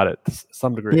critical about it to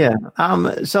some degree. Yeah.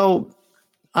 So.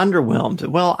 Underwhelmed.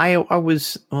 Well, I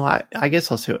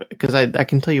guess I'll say it because I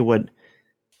can tell you what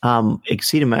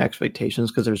exceeded my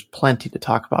expectations, because there's plenty to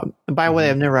talk about. And by the way,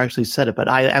 I've never actually said it, but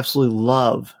I absolutely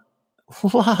love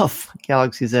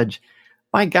Galaxy's Edge.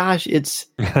 My gosh, it's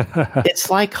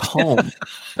like home.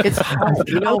 It's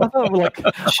home. Like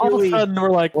all of a sudden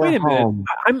we're like, wait a minute,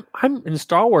 I'm in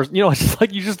Star Wars. It's just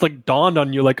like you just like dawned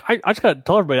on you. Like I just got to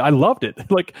tell everybody I loved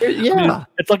it. Like yeah, I mean,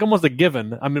 it's like almost a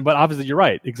given. I mean, but obviously you're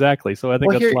right, exactly. So I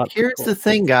think that's a lot. Here's the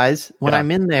thing, guys. When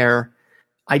I'm in there,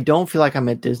 I don't feel like I'm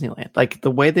at Disneyland. Like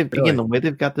the way the way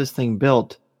they've got this thing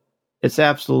built, it's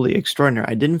absolutely extraordinary.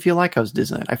 I didn't feel like I was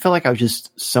Disneyland. I felt like I was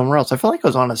just somewhere else. I felt like I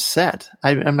was on a set.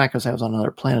 I'm not going to say I was on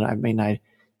another planet. I mean, I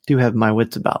do have my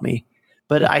wits about me.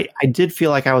 But I did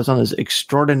feel like I was on this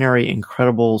extraordinary,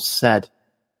 incredible set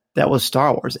that was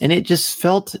Star Wars. And it just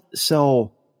felt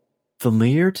so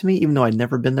familiar to me, even though I'd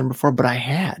never been there before. But I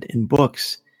had, in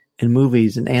books and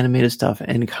movies and animated stuff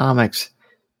and comics,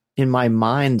 in my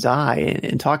mind's eye.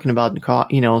 And talking about,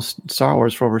 Star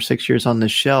Wars for over 6 years on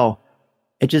this show,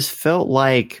 it just felt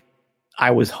like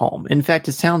I was home. In fact,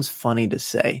 it sounds funny to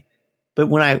say, but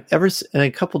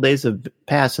a couple of days have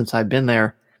passed since I've been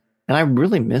there, and I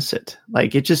really miss it.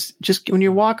 Like, it just when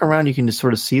you walk around, you can just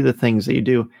sort of see the things that you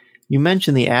do. You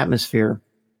mentioned the atmosphere.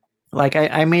 Like,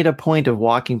 I made a point of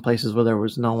walking places where there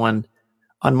was no one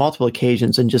on multiple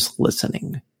occasions and just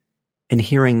listening and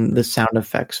hearing the sound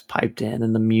effects piped in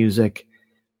and the music.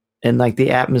 And like the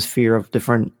atmosphere of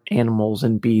different animals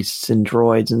and beasts and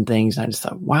droids and things. And I just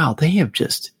thought, wow, they have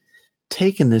just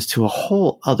taken this to a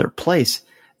whole other place.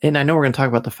 And I know we're going to talk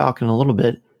about the Falcon a little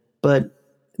bit, but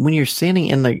when you're standing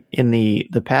in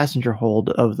the passenger hold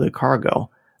of the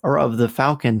cargo or of the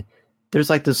Falcon,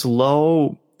 there's like this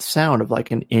low sound of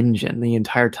like an engine the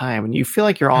entire time. And you feel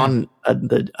like you're on a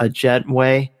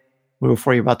jetway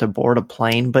before you're about to board a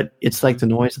plane, but it's like the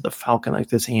noise of the Falcon, like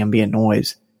this ambient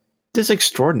noise. Just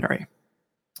extraordinary.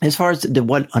 As far as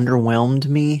what underwhelmed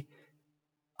me,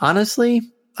 honestly,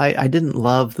 I didn't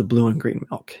love the blue and green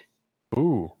milk.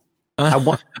 Ooh. I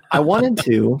wanted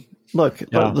to look.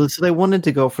 So they wanted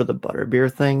to go for the butterbeer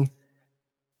thing.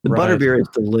 The butterbeer is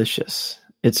delicious.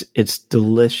 It's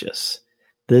delicious.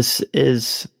 This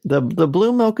is the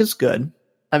blue milk is good.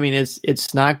 I mean,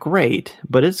 it's not great,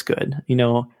 but it's good.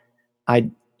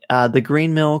 The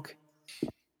green milk.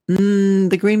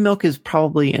 The green milk is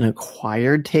probably an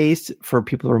acquired taste for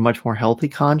people who are much more healthy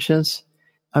conscious.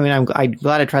 I mean, I'm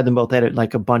glad I tried them both. They had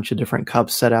like a bunch of different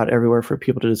cups set out everywhere for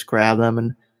people to just grab them.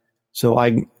 And so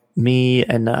I me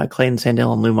and Clayton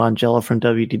Sandell and Lou Mangello from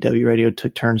WDW Radio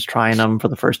took turns trying them for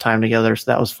the first time together.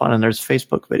 So that was fun. And there's a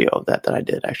Facebook video of that I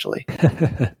did actually.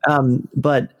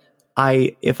 But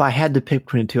if I had to pick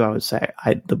between the two, I would say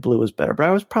the blue was better, but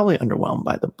I was probably underwhelmed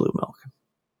by the blue milk.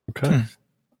 Okay.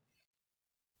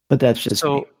 But that's just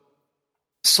me.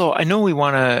 So I know we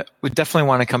definitely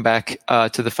want to come back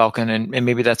to the Falcon, and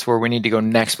maybe that's where we need to go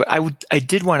next. But I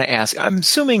did want to ask. I'm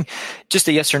assuming just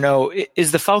a yes or no.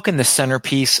 Is the Falcon the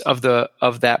centerpiece of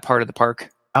that part of the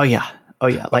park? Oh yeah.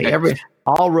 Like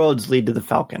all roads lead to the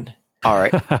Falcon. All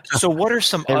right. So what are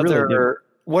some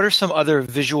other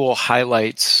visual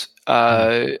highlights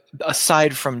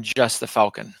aside from just the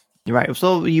Falcon? Right.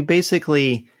 So you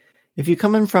basically, if you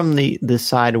come in from the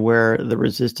side where the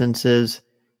Resistance is.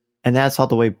 And that's all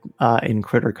the way in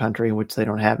Critter Country, which they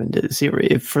don't have in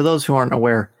Disney. For those who aren't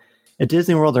aware, at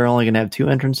Disney World, they're only going to have 2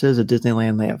 entrances. At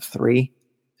Disneyland, they have 3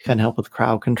 to kind of help with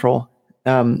crowd control.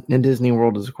 And Disney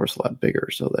World is, of course, a lot bigger,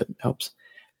 so that helps.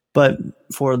 But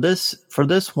for this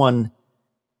one,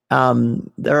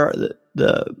 there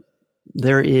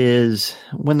is,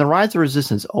 when the Rise of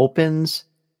Resistance opens,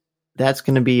 that's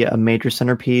going to be a major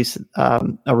centerpiece.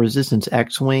 A Resistance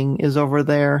X-Wing is over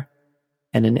there.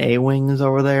 And an A-Wing is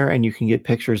over there, and you can get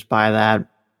pictures by that.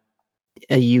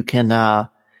 You can, and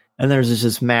there's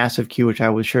this massive queue, which I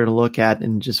was sure to look at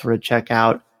and just sort of check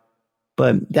out.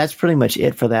 But that's pretty much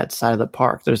it for that side of the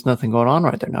park. There's nothing going on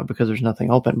right there now because there's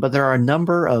nothing open. But there are a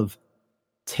number of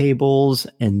tables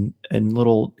and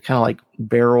little kind of like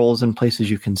barrels and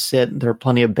places you can sit. There are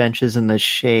plenty of benches in the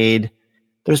shade.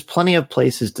 There's plenty of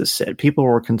places to sit. People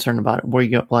were concerned about will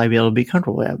I be able to be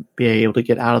comfortable? Be able to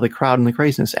get out of the crowd and the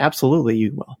craziness? Absolutely,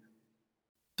 you will.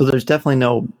 So there's definitely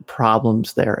no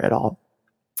problems there at all.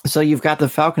 So you've got the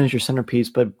Falcon as your centerpiece,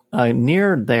 but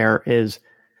near there is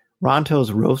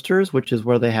Ronto's Roasters, which is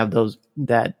where they have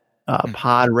that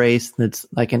pod race that's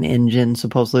like an engine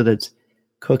supposedly that's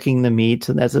cooking the meat.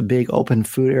 So that's a big open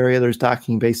food area. There's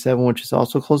Docking Bay 7, which is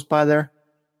also close by there,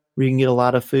 where you can get a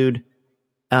lot of food.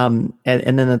 And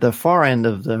then at the far end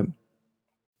of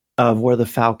where the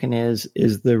Falcon is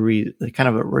the kind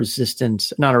of a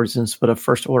Resistance, not a Resistance, but a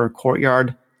First Order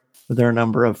courtyard. Where there are a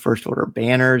number of First Order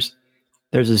banners.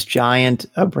 There's this giant,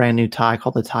 brand new tie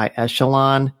called the TIE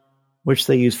Echelon, which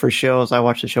they use for shows. I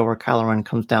watched the show where Kylo Ren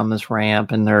comes down this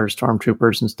ramp, and there are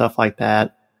stormtroopers and stuff like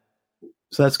that.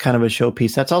 So that's kind of a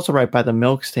showpiece. That's also right by the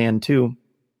milk stand too.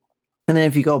 And then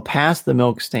if you go past the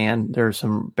milk stand, there are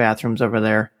some bathrooms over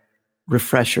there.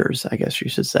 Refreshers, I guess you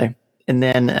should say. And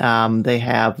then they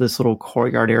have this little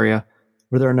courtyard area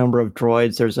where there are a number of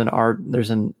droids. There's an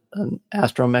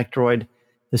astromech droid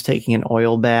that's taking an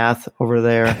oil bath over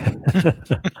there.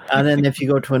 And then if you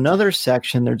go to another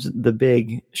section, there's the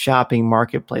big shopping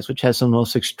marketplace, which has some of the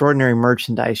most extraordinary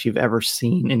merchandise you've ever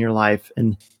seen in your life.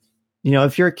 And,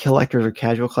 if you're collectors or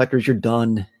casual collectors, you're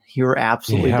done. You're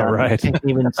absolutely done. Right. I can't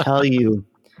even tell you.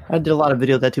 I did a lot of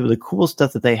video of that too, with the cool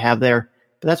stuff that they have there.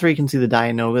 But that's where you can see the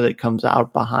Dianoga that comes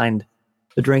out behind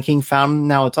the drinking fountain.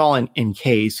 Now it's all in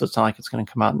case, so it's not like it's going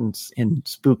to come out and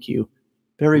spook you.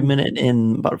 But every minute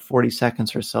in about 40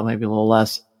 seconds or so, maybe a little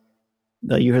less,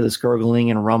 you hear this gurgling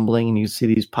and rumbling, and you see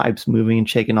these pipes moving and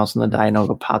shaking. Also, the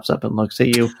Dianoga pops up and looks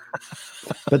at you.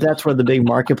 But that's where the big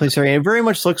marketplace area. It very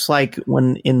much looks like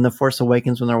when in The Force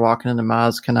Awakens when they're walking into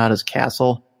Maz Kanata's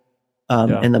castle.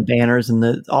 And the banners and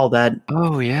all that.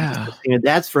 Oh, yeah.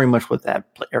 That's very much what that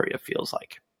area feels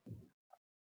like.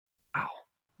 Wow.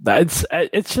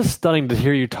 It's just stunning to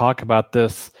hear you talk about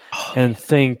this and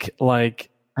think like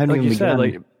you said,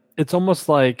 like it's almost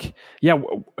like,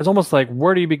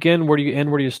 where do you begin? Where do you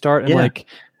end? Where do you start? And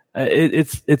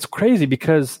it's crazy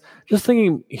because just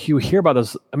thinking you hear about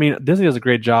this, I mean, Disney does a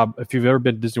great job. If you've ever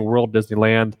been to Disney World,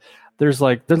 Disneyland, there's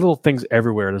little things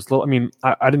everywhere.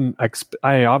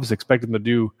 I obviously expect them to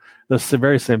do the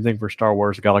very same thing for Star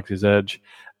Wars Galaxy's Edge.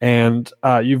 And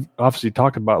you've obviously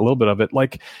talked about a little bit of it.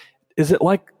 Like, is it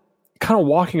like kind of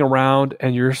walking around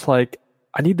and you're just like,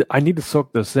 I need to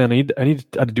soak this in. I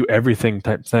need to do everything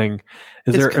type thing.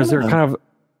 Is there kind of,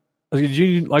 I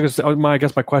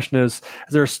guess my question is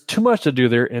there too much to do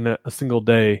there in a single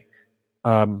day?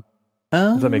 Does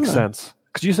that make sense?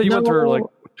 Because you said you went through like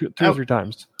two or three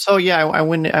times. So yeah, I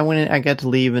went in, I got to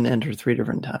leave and enter 3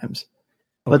 different times.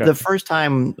 But the first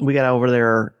time we got over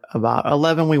there about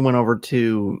 11, we went over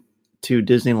to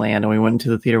Disneyland and we went to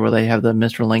the theater where they have the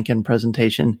Mr. Lincoln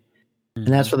presentation. Mm-hmm.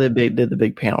 And that's where they did the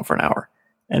big panel for an hour.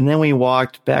 And then we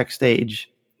walked backstage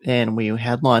and we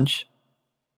had lunch.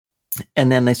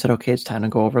 And then they said, okay, it's time to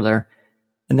go over there.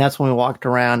 And that's when we walked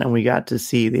around and we got to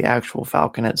see the actual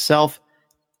Falcon itself.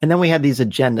 And then we had these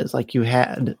agendas, like you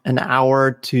had an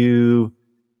hour to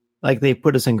like they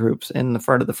put us in groups. In the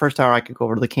first hour, I could go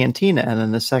over to the cantina, and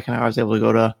then the second hour, I was able to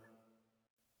go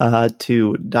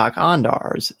to Doc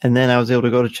Ondar's, and then I was able to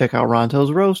go to check out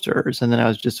Ronto's Roasters, and then I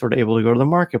was just sort of able to go to the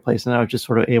marketplace, and I was just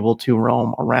sort of able to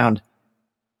roam around.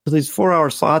 So these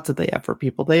 4-hour slots that they have for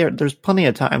people, there's plenty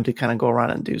of time to kind of go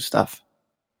around and do stuff.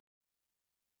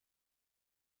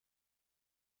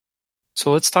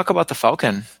 So let's talk about the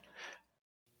Falcon.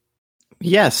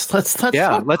 Yes, let's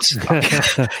yeah, let's.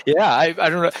 Yeah, I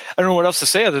don't know what else to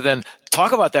say other than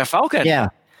talk about that Falcon. Yeah,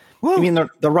 Woo. I mean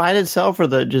the ride itself, or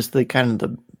the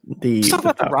Let's talk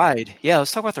about the ride. Yeah,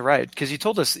 let's talk about the ride, because you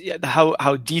told us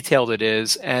how detailed it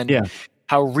is and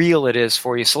how real it is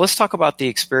for you. So let's talk about the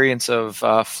experience of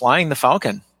flying the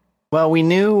Falcon. Well, we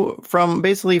knew from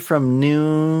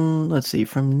noon. Let's see,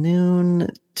 from noon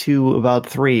to about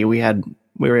 3, we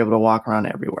were able to walk around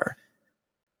everywhere.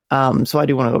 So I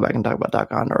do want to go back and talk about Doc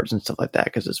Ondar's and stuff like that,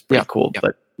 because it's pretty cool.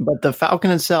 Yeah. But the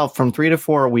Falcon itself, from 3 to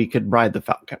 4, we could ride the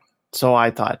Falcon. So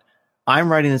I thought,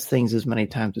 I'm riding this thing as many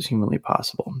times as humanly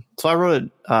possible. So I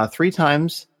rode it 3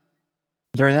 times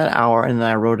during that hour, and then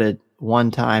I rode it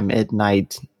 1 time at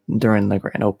night during the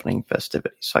grand opening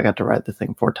festivities. So I got to ride the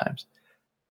thing 4 times.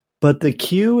 But the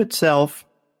queue itself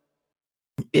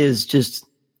is just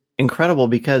incredible,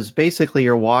 because basically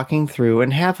you're walking through,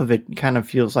 and half of it kind of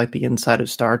feels like the inside of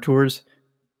Star Tours,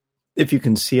 if you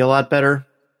can see a lot better,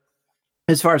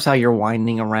 as far as how you're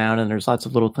winding around, and there's lots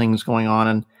of little things going on,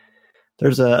 and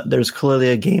there's clearly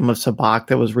a game of Sabacc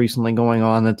that was recently going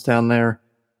on that's down there,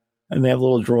 and they have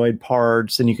little droid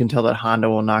parts, and you can tell that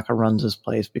Hondo Ohnaka runs this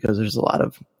place, because there's a lot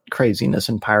of craziness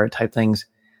and pirate type things.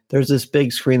 There's this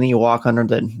big screen that you walk under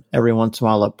that every once in a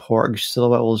while a Porg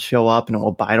silhouette will show up, and it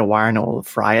will bite a wire, and it will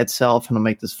fry itself, and it'll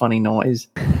make this funny noise.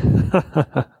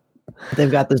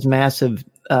 They've got this massive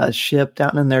ship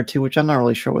down in there too, which I'm not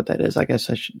really sure what that is. I guess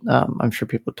I should. I'm sure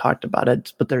people talked about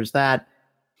it, but there's that.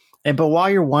 But while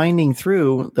you're winding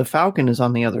through, the Falcon is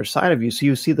on the other side of you, so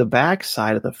you see the back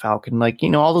side of the Falcon. Like,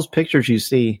 all those pictures you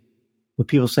see with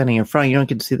people standing in front, you don't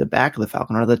get to see the back of the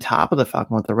Falcon or the top of the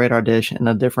Falcon with the radar dish and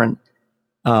a different.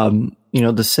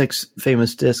 The 6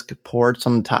 famous disc ports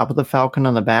on the top of the Falcon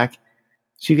on the back.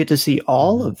 So you get to see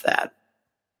all of that.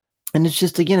 And it's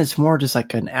just, again, it's more just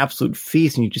like an absolute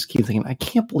feast. And you just keep thinking, I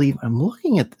can't believe I'm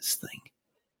looking at this thing.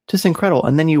 Just incredible.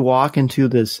 And then you walk into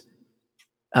this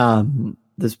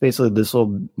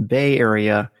little bay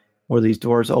area where these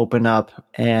doors open up.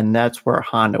 And that's where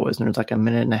Hondo is. And there's like a 1.5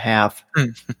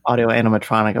 minute audio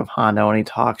animatronic of Hondo. And he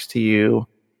talks to you.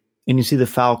 And you see the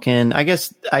Falcon. I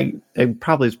guess I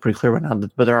probably is pretty clear right now,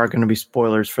 but there are going to be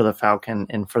spoilers for the Falcon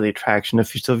and for the attraction.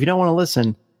 If you don't want to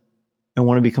listen and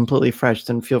want to be completely fresh,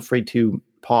 then feel free to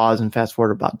pause and fast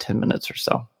forward about 10 minutes or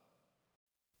so.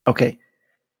 Okay.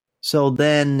 So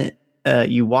then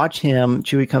you watch him.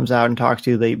 Chewie comes out and talks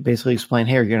to you. They basically explain,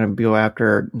 hey, you're going to go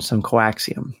after some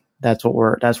coaxium. That's what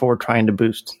we're trying to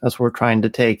boost. That's what we're trying to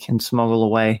take and smuggle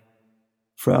away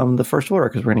from the First Order,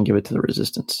 because we're going to give it to the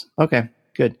Resistance. Okay,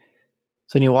 good.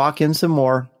 So then you walk in some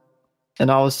more,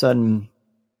 and all of a sudden,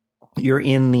 you're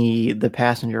in the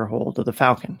passenger hold of the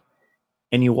Falcon.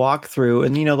 And you walk through,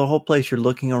 and, the whole place, you're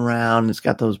looking around. It's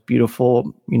got those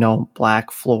beautiful,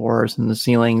 black floors and the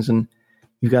ceilings, and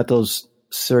you've got those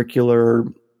circular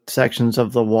sections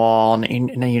of the wall,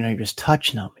 and you're just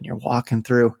touching them, and you're walking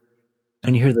through,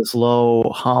 and you hear this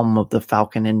low hum of the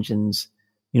Falcon engines,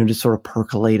 just sort of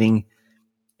percolating.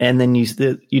 And then you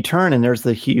turn, and there's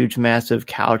the huge, massive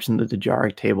couch and the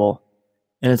Dejarik table,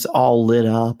 and it's all lit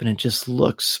up, and it just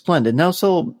looks splendid. Now,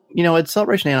 so, at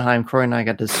Celebration Anaheim, Corey and I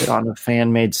got to sit on a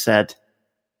fan-made set.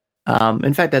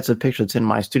 In fact, that's a picture that's in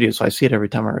my studio, so I see it every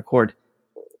time I record.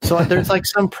 So there's like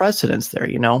some precedence there,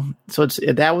 So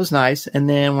that was nice. And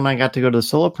then when I got to go to the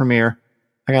solo premiere,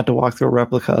 I got to walk through a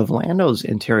replica of Lando's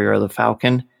interior of the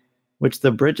Falcon, which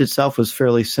the bridge itself was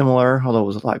fairly similar, although it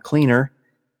was a lot cleaner.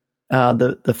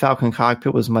 The Falcon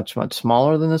cockpit was much, much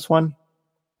smaller than this one,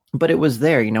 but it was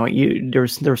there. There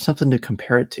was something to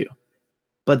compare it to.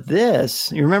 But this,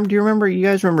 do you remember? You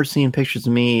guys remember seeing pictures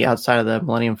of me outside of the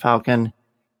Millennium Falcon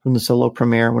from the solo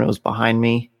premiere when it was behind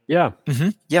me? Yeah,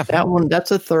 yeah. That one,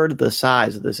 that's a third of the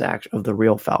size of of the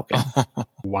real Falcon.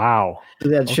 Wow, so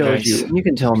that shows you. And you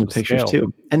can tell in the pictures scale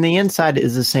too. And the inside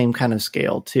is the same kind of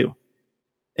scale too.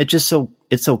 It's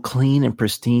so clean and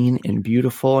pristine and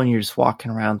beautiful, and you're just walking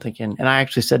around thinking. And I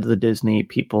actually said to the Disney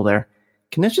people there,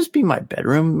 "Can this just be my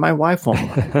bedroom? My wife won't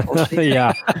mind."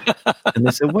 Yeah. And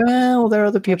they said, "Well, there are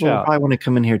other people who probably want to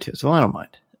come in here too, so I don't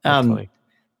mind."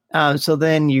 So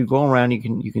then you go around.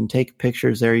 You can take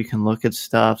pictures there. You can look at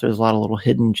stuff. There's a lot of little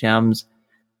hidden gems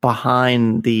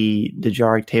behind the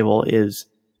Dejarik table. Is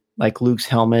like Luke's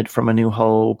helmet from A New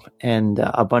Hope and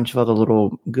a bunch of other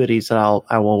little goodies that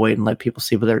I will wait and let people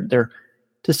see. But they're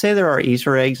to say there are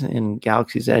Easter eggs in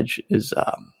Galaxy's Edge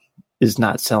is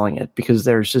not selling it, because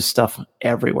there's just stuff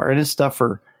everywhere, and it's stuff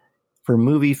for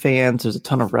movie fans. There's a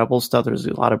ton of Rebel stuff. There's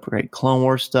a lot of great Clone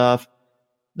Wars stuff.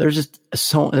 There's just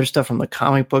there's stuff from the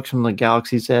comic books, from the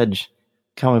Galaxy's Edge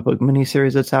comic book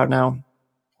miniseries that's out now.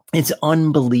 It's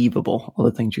unbelievable all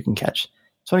the things you can catch.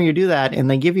 So when you do that, and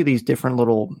they give you these different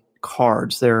little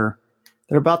cards, they're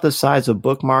about the size of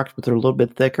bookmarks, but they're a little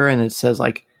bit thicker, and it says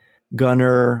like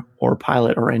gunner or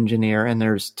pilot or engineer, and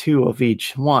there's 2 of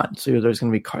each one. So there's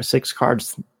going to be 6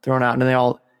 cards thrown out, and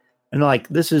they're like,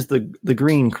 this is the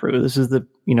green crew, this is the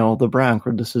the brown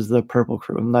crew, this is the purple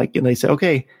crew, and they say,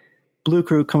 okay, blue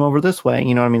crew, come over this way.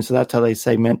 You know what I mean? So that's how they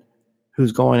segment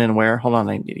who's going in where. Hold on,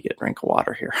 I need to get a drink of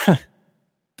water here.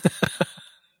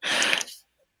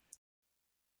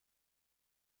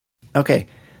 Okay,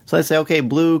 so they say, okay,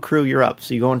 blue crew, you're up.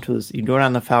 So you go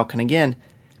down the Falcon again,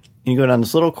 and you go down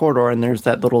this little corridor, and there's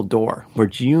that little door,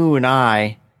 which you and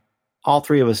I, all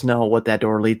 3 of us know what that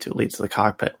door leads to. It leads to the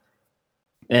cockpit.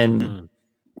 And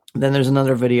then there's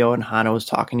another video, and Hano is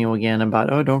talking to you again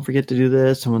about, oh, don't forget to do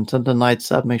this. And when something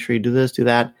lights up, make sure you do this, do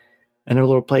that. And there are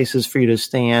little places for you to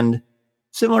stand,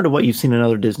 similar to what you've seen in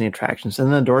other Disney attractions.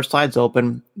 And then the door slides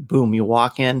open. Boom, you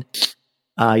walk in.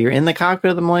 You're in the cockpit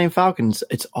of the Millennium Falcon.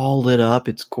 It's all lit up.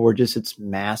 It's gorgeous. It's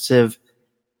massive.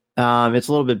 It's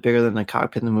a little bit bigger than the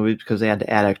cockpit in the movie because they had to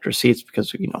add extra seats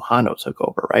because, Hondo took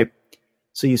over, right?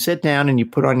 So you sit down and you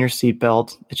put on your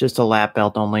seatbelt. It's just a lap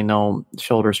belt only, no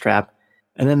shoulder strap.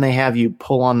 And then they have you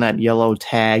pull on that yellow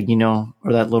tag, or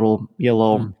that little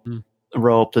yellow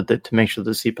rope to make sure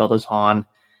the seatbelt is on.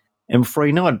 And before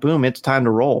you know it, boom, it's time to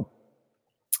roll.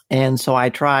 And so I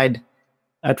tried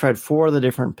 4 of the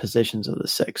different positions of the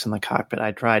 6 in the cockpit.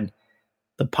 I tried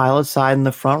the pilot side in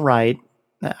the front right.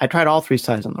 I tried all 3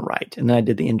 sides on the right. And then I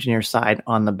did the engineer side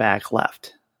on the back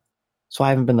left. So I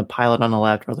haven't been the pilot on the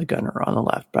left or the gunner on the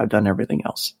left, but I've done everything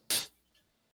else.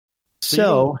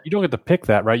 So you don't get to pick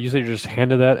that, right? You say you're just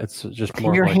handed that. It's just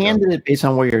more. You're handed it based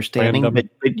on where you're standing, but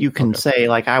you can say,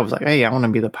 like I was like, hey, I want to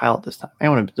be the pilot this time. I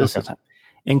want to be this time.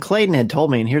 And Clayton had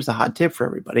told me, and here's a hot tip for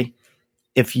everybody: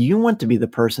 if you want to be the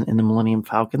person in the Millennium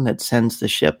Falcon that sends the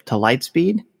ship to light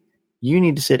speed, you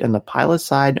need to sit in the pilot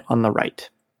side on the right.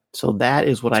 So that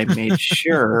is what I made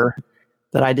sure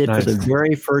that I did for the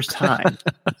very first time.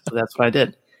 So that's what I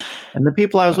did. And the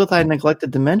people I was with, I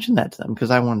neglected to mention that to them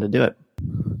because I wanted to do it.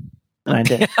 And I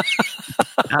did.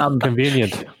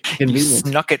 Convenient. You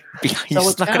snuck it. You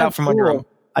snuck it out from under him.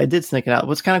 I did sneak it out.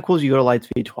 What's kind of cool is you go to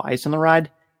Lightspeed twice on the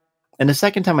ride. And the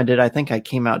second time I did, I think I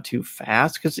came out too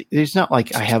fast because it's not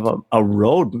like I have a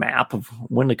road map of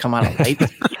when to come out of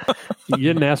Lightspeed. You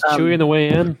didn't ask Chewie on the way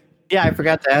in? Yeah, I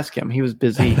forgot to ask him. He was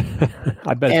busy.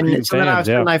 I bet. And so then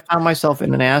I found myself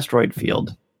in an asteroid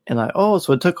field. And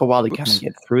so it took a while to kind of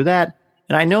get through that.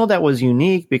 And I know that was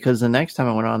unique because the next time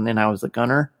I went on, then I was the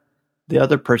gunner. The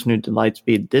other person who did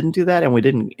Lightspeed didn't do that, and we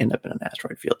didn't end up in an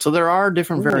asteroid field. So there are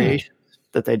different variations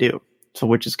that they do,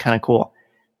 which is kind of cool.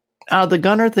 The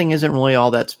gunner thing isn't really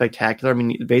all that spectacular. I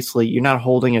mean, basically, you're not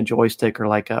holding a joystick or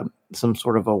like some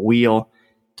sort of a wheel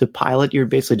to pilot. You're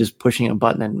basically just pushing a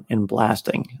button and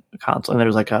blasting a console. And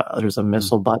there's a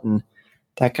missile button,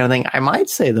 that kind of thing. I might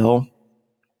say though,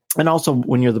 and also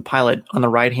when you're the pilot on the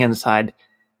right hand side,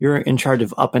 you're in charge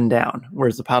of up and down,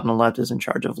 whereas the pilot on the left is in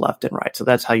charge of left and right. So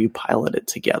that's how you pilot it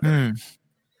together.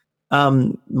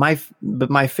 My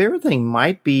favorite thing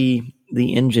might be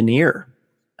the engineer,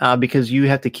 because you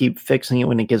have to keep fixing it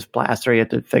when it gets blasted. You have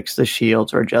to fix the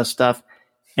shields or adjust stuff.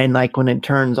 And like when it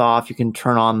turns off, you can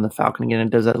turn on the Falcon again. It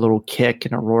does that little kick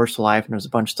and it roars to life, and there's a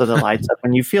bunch of stuff that lights up,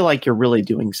 and you feel like you're really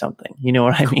doing something. You know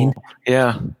what I mean?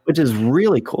 Yeah. Which is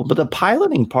really cool. But the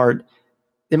piloting part,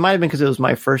 it might have been because it was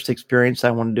my first experience.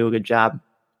 I wanted to do a good job.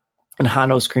 And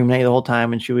Hano's screaming at you the whole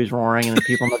time, and Chewie's roaring, and the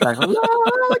people in the back, look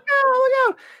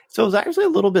out. So it was actually a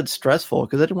little bit stressful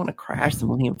because I didn't want to crash the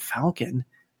Millennium Falcon.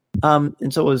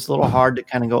 And so it was a little hard to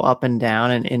kind of go up and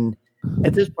down. And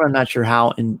at this point, I'm not sure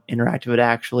how interactive it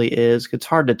actually is. It's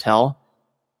hard to tell.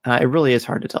 It really is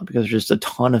hard to tell because there's just a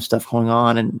ton of stuff going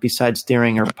on. And besides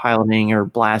steering or piloting or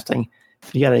blasting,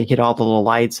 you got to hit all the little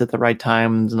lights at the right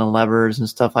times and the levers and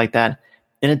stuff like that.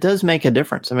 And it does make a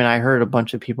difference. I mean, I heard a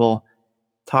bunch of people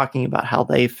talking about how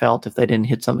they felt if they didn't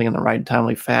hit something in the right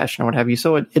timely fashion or what have you.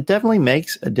 So it definitely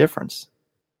makes a difference.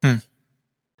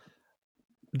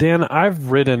 Dan,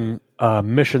 I've ridden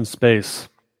Mission Space,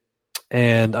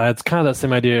 and it's kind of that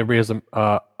same idea. Everybody has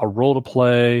a role to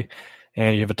play,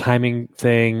 and you have a timing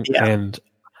thing. Yeah. And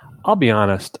I'll be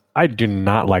honest, I do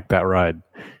not like that ride.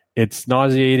 It's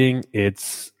nauseating.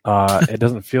 It's It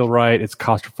doesn't feel right. It's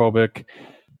claustrophobic.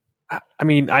 I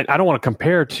mean, I don't want to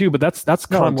compare too, but that's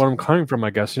kind of what I'm coming from, I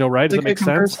guess. Right? Does that make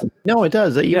sense? No, it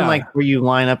does. Even like where you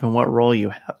line up and what role you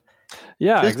have.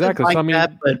 Yeah, exactly. Like so, I mean,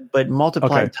 that, but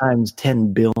multiplied times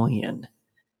 10 billion.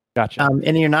 Gotcha.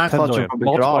 And you're not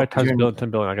claustrophobic at all. Multiplied times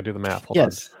 10 billion. I can do the math. Hold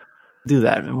on. Do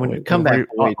that. And when you come back.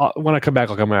 When I come back,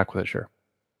 I'll come back with it, sure.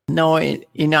 No,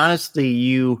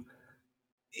 honestly,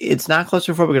 it's not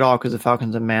claustrophobic at all because the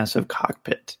Falcon's a massive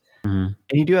cockpit. Mm-hmm.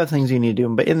 And you do have things you need to do.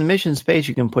 But in the mission space,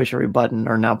 you can push every button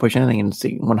or not push anything and it's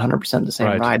 100% the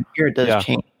same ride. Here it does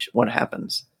change what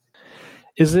happens.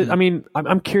 Is it? I mean,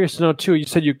 I'm curious to know too. You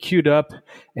said you queued up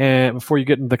and before you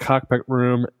get into the cockpit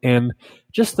room, and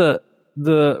just the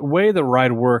way the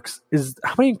ride works is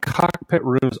how many cockpit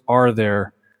rooms are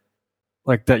there,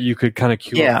 like that you could kind of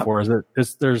queue up for?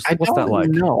 What's that like?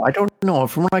 No, I don't know.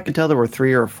 From what I could tell, there were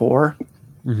 3 or 4.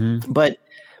 Mm-hmm. But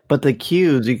the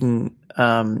queues you can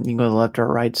go to the left or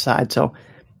right side. So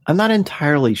I'm not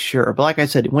entirely sure. But like I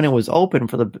said, when it was open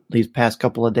for these past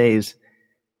couple of days,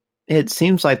 it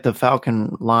seems like the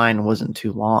Falcon line wasn't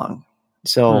too long.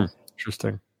 So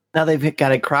interesting. Now they've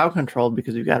got it crowd controlled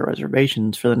because we've got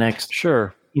reservations for the next 18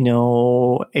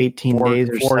 days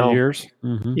or 4 years.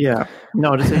 Mm-hmm. Yeah.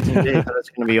 No, just 18 days that it's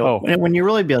going to be open. And when you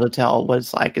really be able to tell what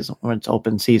it's like is when it's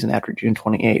open season after June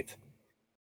 28th.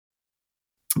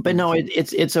 But no,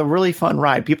 it's a really fun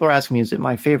ride. People are asking me, is it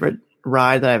my favorite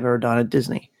ride that I've ever done at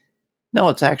Disney? No,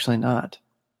 it's actually not.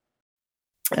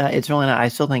 It's really not. I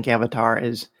still think Avatar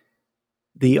is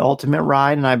the ultimate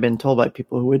ride, and I've been told by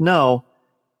people who would know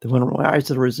that when Rise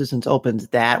of the Resistance opens,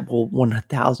 that will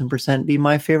 1,000% be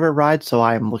my favorite ride. So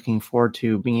I'm looking forward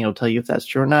to being able to tell you if that's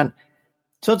true or not.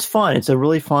 So it's fun. It's a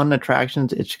really fun attraction.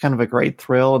 It's kind of a great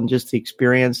thrill and just the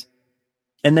experience.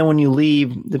 And then when you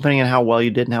leave, depending on how well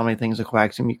you did and how many things of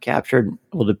Coaxium you captured,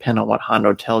 will depend on what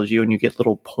Hondo tells you. And you get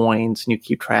little points and you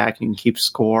keep track and you can keep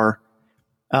score.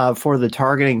 For the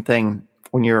targeting thing,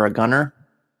 when you're a gunner,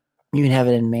 you can have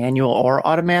it in manual or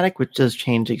automatic, which does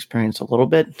change the experience a little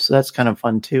bit. So that's kind of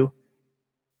fun too.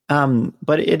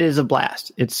 But it is a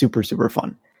blast. It's super, super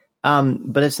fun.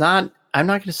 But it's not, I'm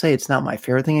not going to say it's not my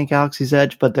favorite thing at Galaxy's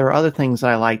Edge, but there are other things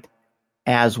that I liked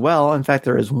as well. In fact,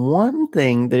 there is one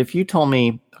thing that if you told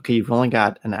me, okay, you've only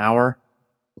got an hour,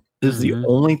 this is the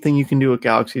only thing you can do at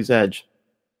Galaxy's Edge,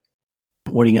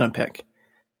 what are you going to pick?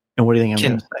 And what do you think I'm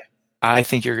going to say? I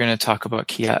think you're going to talk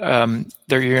about you're going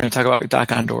to talk about Doc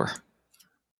Ondor.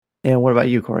 And what about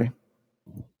you, Corey?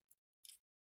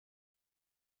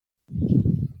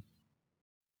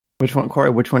 Which one,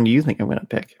 Corey? Which one do you think I'm going to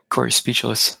pick? Corey's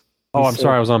speechless. Oh, I'm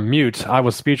sorry. I was on mute. I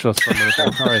was speechless for a minute.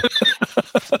 I'm sorry.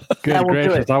 Good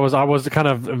gracious. I was kind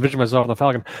of envisioning myself on the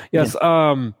Falcon. Yes.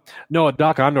 Yeah. No,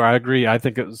 Doc Ondor, I agree. I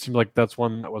think it seemed like that's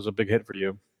one that was a big hit for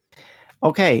you.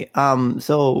 Okay.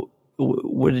 So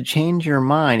would it change your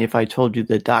mind if I told you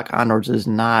that Doc Ondor's is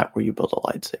not where you build a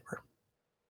lightsaber?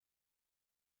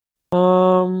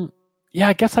 Yeah,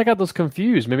 I guess I got those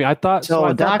confused. Maybe I thought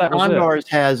so. Doc Ondor's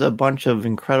has a bunch of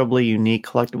incredibly unique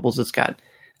collectibles. It's got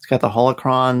the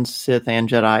holocrons, Sith and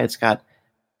Jedi. It's got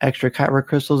extra Kyber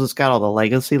crystals. It's got all the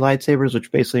legacy lightsabers,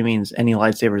 which basically means any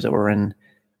lightsabers that were in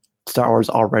Star Wars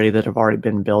already that have already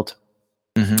been built.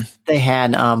 Mm-hmm. They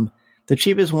had the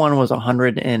cheapest one was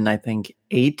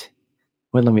 108.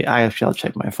 Wait, I shall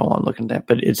check my phone. I'm looking at that,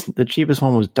 but it's the cheapest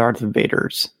one was Darth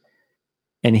Vader's,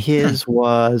 and his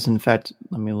was, in fact,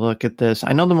 let me look at this.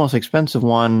 I know the most expensive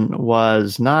one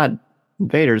was not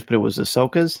Vader's, but it was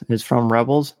Ahsoka's. It's from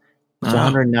Rebels. It's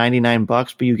 $199,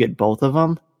 but you get both of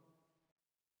them.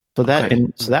 So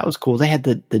that was cool. They had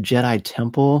the Jedi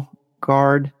Temple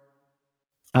Guard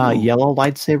yellow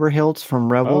lightsaber hilts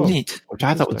from Rebels, which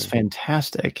I thought was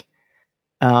fantastic.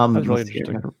 That's really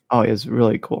interesting. Oh, it's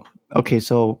really cool. Okay,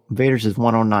 so Vader's is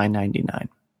 $109.99.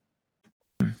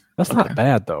 That's not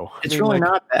bad though. It's really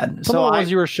not bad. So as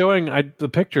you were showing the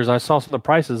pictures, I saw some of the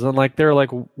prices, and like they're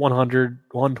like 100,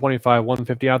 125,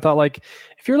 150. I thought like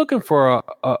if you're looking for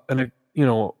an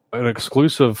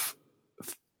exclusive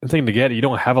thing to get, you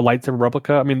don't have a lightsaber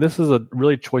replica. I mean, this is a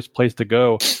really choice place to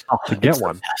go to get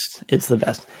one. It's the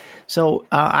best. So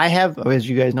I have, as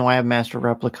you guys know, I have master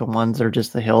replica ones that are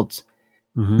just the hilts.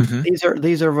 Mm-hmm.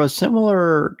 These are a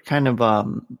similar kind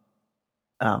of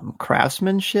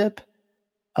craftsmanship.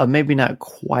 Maybe not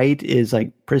quite as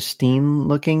like pristine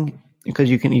looking because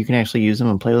you can actually use them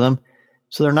and play with them.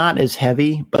 So they're not as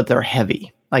heavy, but they're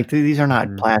heavy. Like these are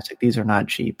not plastic. These are not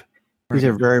cheap. These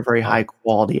are very, very high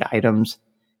quality items.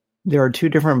 There are 2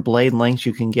 different blade lengths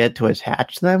you can get to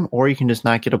attach them, or you can just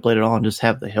not get a blade at all and just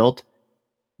have the hilt.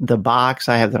 The box,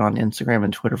 I have that on Instagram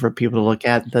and Twitter for people to look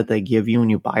at, that they give you when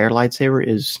you buy your lightsaber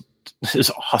is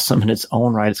is awesome in its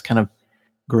own right. It's kind of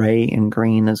gray and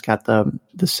green. It's got the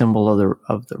symbol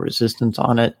of the resistance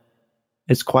on it.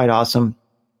 It's quite awesome.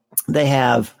 They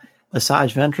have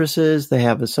Asajj Ventress's. They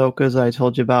have Ahsoka's that I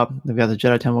told you about. They've got the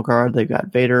Jedi Temple Guard. They've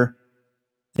got Vader.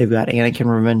 They've got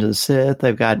Anakin Revenge of the Sith.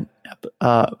 They've got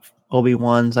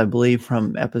Obi-Wan's, I believe,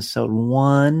 from episode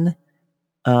 1.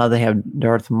 They have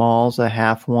Darth Maul's, a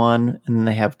half one, and then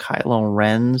they have Kylo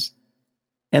Ren's.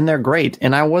 And they're great.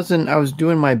 And I was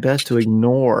doing my best to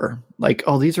ignore, like,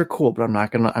 oh, these are cool, but I'm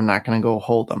not gonna go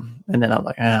hold them. And then I'm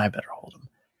like, I better hold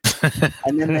them.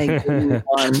 And then they gave me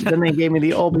one. Then they gave me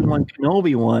the Obi-Wan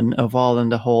Kenobi one of all of them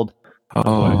to hold.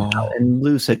 Oh. And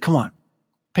Lou said, "Come on,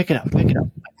 pick it up." Like,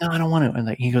 no, I don't want to. And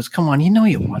he goes, "Come on, you know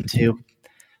you want to."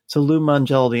 So Lou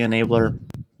Mangello, the enabler,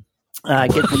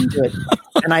 gets me to do it.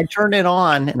 And I turned it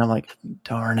on, and I'm like,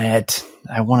 darn it,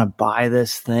 I want to buy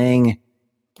this thing.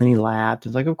 And he laughed.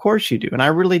 He's like, of course you do. And I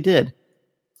really did.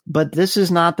 But this is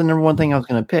not the number one thing I was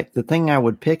going to pick. The thing I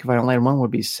would pick if I only had one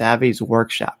would be Savvy's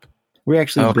Workshop. We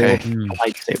actually built a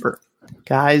lightsaber.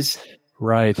 Guys.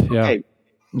 Right, yeah. Okay,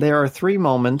 there are 3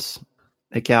 moments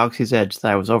at Galaxy's Edge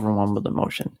that I was overwhelmed with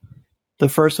emotion. The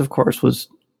first, of course, was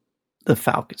the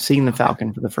Falcon, seeing the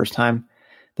Falcon for the first time.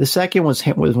 The second was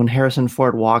when Harrison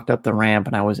Ford walked up the ramp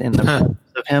and I was in the presence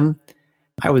of him.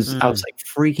 I was like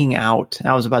freaking out.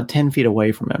 I was about 10 feet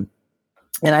away from him.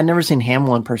 And I'd never seen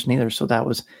Hamill in person either. So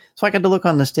I got to look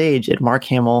on the stage at Mark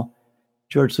Hamill,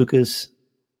 George Lucas,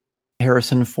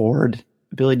 Harrison Ford,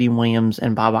 Billy D. Williams,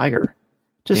 and Bob Iger.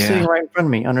 Just sitting right in front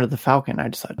of me under the Falcon. I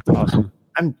just thought, awesome.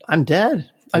 I'm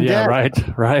dead. I'm dead.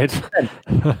 Right.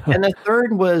 And the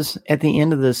third was at the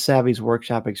end of the Savvy's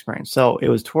Workshop experience. So it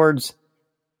was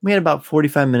we had about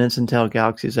 45 minutes until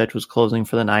Galaxy's Edge was closing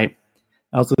for the night.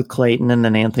 I was with Clayton, and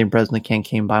then Anthony Bresnikan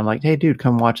came by. I'm like, hey, dude,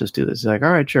 come watch us do this. He's like,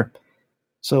 all right, sure.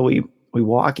 So we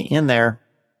walk in there,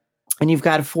 and you've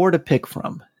got 4 to pick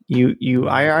from.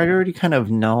 I already kind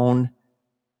of known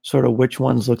sort of which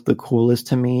ones looked the coolest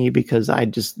to me because I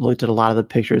just looked at a lot of the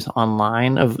pictures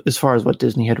online of as far as what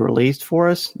Disney had released for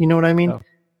us. You know what I mean? Oh.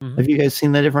 Mm-hmm. Have you guys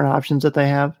seen the different options that they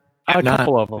have? A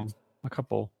couple of them. A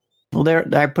couple. Well,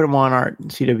 I put them on our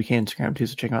CWK Instagram too,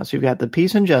 so check them out. So you've got the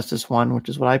Peace and Justice one, which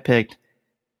is what I picked.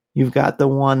 You've got the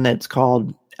one that's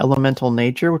called Elemental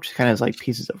Nature, which kind of is like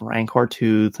pieces of Rancor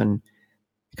Tooth and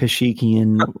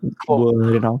Kashyyykian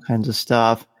wood and all kinds of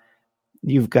stuff.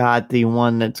 You've got the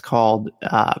one that's called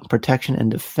Protection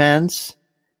and Defense.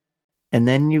 And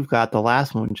then you've got the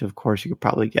last one, which of course you could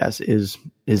probably guess is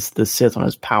the Sith one,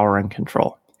 is Power and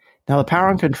Control. Now the Power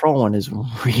and Control one is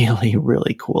really,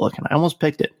 really cool looking. I almost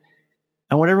picked it.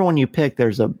 And whatever one you pick,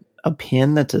 there's a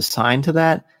pin that's assigned to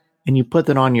that. And you put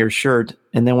that on your shirt,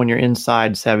 and then when you're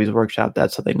inside Savvy's Workshop,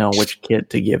 that's how they know which kit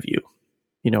to give you.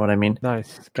 You know what I mean?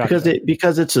 Nice. Gotcha.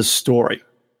 Because it's a story.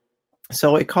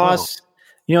 So it costs,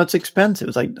 it's expensive.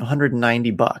 It's like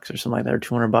 $190 or something like that, or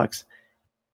 $200.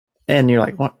 And you're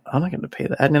like, well, I'm not going to pay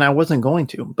that. And I wasn't going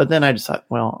to. But then I just thought,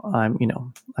 well, I'm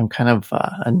kind of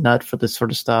a nut for this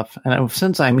sort of stuff. And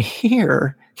since I'm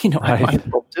here, I might as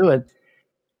well do it.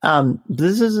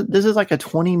 This is like a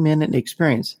 20-minute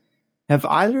experience. Have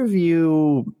either of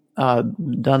you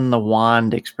done the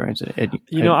wand experience? I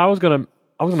was gonna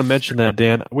mention that,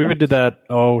 Dan. We did that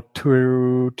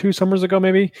two summers ago,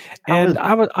 maybe. And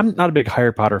I'm not a big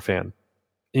Harry Potter fan,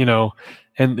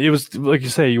 And it was like you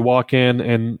say, you walk in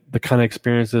and the kind of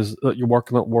experiences you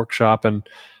work in the workshop, and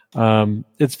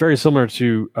it's very similar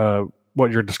to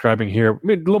what you're describing here. I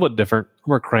mean, a little bit different,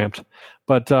 more cramped.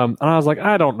 But and I was like,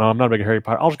 I don't know. I'm not a big Harry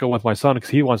Potter. I'll just go with my son because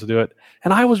he wants to do it.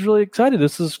 And I was really excited.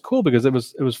 This is cool because it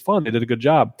was fun. They did a good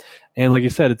job. And like you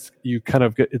said,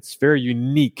 it's very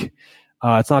unique.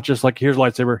 It's not just like here's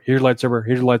lightsaber, here's lightsaber,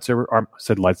 here's lightsaber. Or I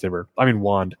said lightsaber. I mean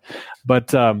wand. But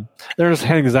they're just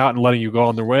handing this out and letting you go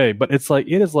on their way. But it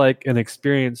is like an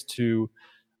experience to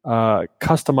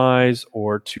customize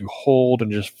or to hold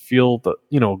and just feel the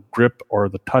grip or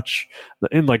the touch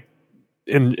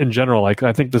in general. Like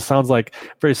I think this sounds like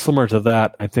very similar to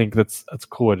that. I think that's a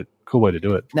cool way to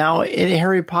do it. Now in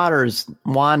Harry Potter's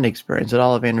wand experience, at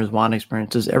Ollivander's wand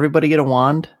experience, does everybody get a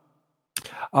wand?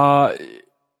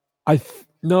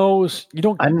 No, you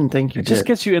don't. I didn't think you did. It just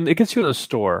gets you in. It gets you in a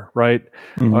store, right?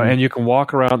 Mm-hmm. And you can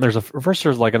walk around. There's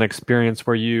like an experience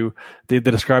where they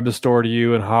describe the store to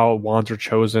you and how wands are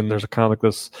chosen. There's a kind of like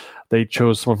this. They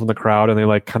chose someone from the crowd, and they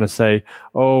like kind of say,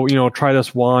 "Oh, try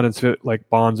this wand," and so it like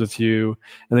bonds with you.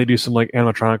 And they do some like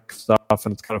animatronic stuff,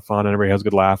 and it's kind of fun, and everybody has a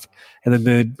good laugh. And then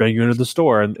they bring you into the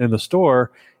store, and in the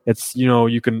store, it's you're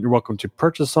welcome to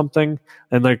purchase something,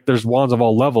 and like there's wands of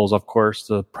all levels, of course,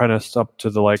 the apprentice up to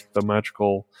the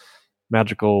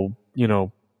magical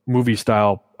movie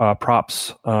style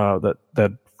props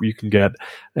that you can get,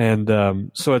 and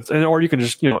so it's or you can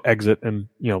just exit and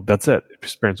that's it.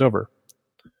 Experience over.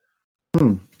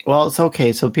 Well, it's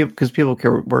okay. So people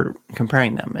were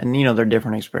comparing them, and they're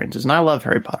different experiences. And I love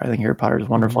Harry Potter. I think Harry Potter is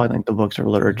wonderful. I think the books are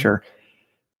literature.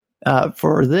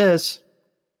 For this,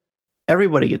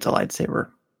 everybody gets a lightsaber.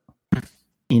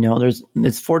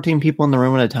 It's 14 people in the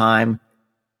room at a time,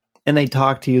 and they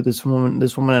talk to you. This woman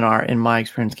in my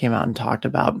experience came out and talked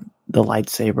about the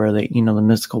lightsaber, the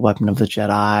mystical weapon of the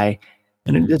Jedi,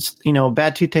 and it's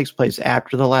Batuu takes place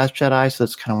after the Last Jedi, so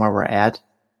that's kind of where we're at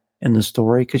in the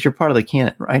story, because you're part of the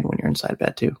canon, right? When you're inside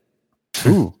Batuu.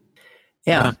 Ooh.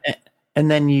 Yeah.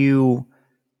 And then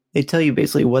they tell you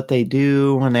basically what they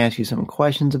do, and they ask you some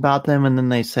questions about them, and then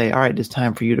they say, all right, it's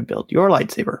time for you to build your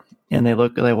lightsaber. And they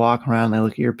walk around, they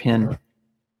look at your pin,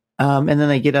 and then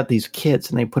they get out these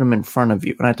kits and they put them in front of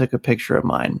you. And I took a picture of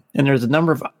mine, and there's a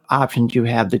number of options you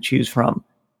have to choose from,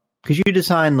 because you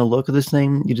design the look of this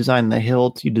thing, you design the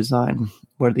hilt, you design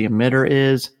where the emitter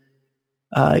is.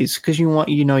 It's because you want,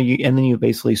 and then you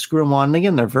basically screw them on. And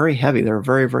again, they're very heavy. They're a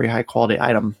very, very high quality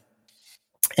item.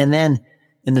 And then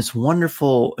in this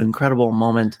wonderful, incredible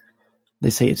moment, they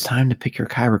say it's time to pick your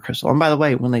kyber crystal. And by the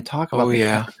way, when they talk about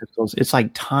kyber crystals, it's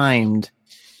like timed.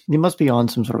 They must be on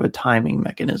some sort of a timing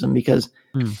mechanism, because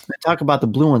they talk about the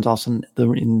blue ones. Also,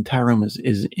 the entire room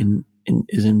is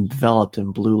enveloped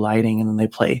in blue lighting, and then they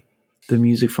play the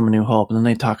music from A New Hope, and then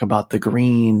they talk about the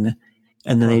green.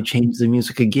 And then they change the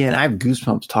music again. I have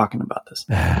goosebumps talking about this.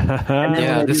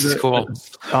 Yeah, this is cool.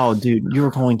 Oh, dude, you're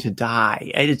going to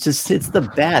die. It's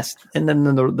the best. And then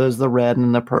there's the red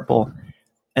and the purple.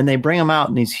 And they bring them out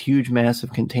in these huge,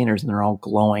 massive containers, and they're all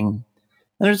glowing. And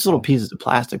there's little pieces of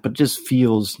plastic, but it just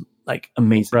feels like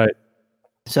amazing. Right.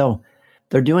 So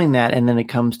they're doing that, and then it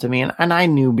comes to me. And I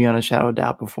knew beyond a shadow of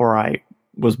doubt before I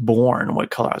was born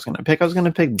what color I was going to pick. I was going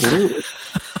to pick blue.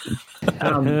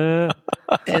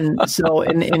 And so,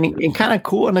 in kind of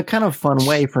cool, in a kind of fun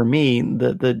way for me,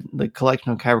 the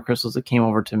collection of kyber crystals that came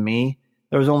over to me,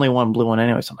 there was only one blue one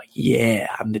anyway. So I'm like, yeah,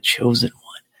 I'm the chosen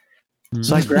one.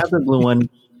 So I grabbed the blue one,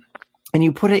 and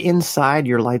you put it inside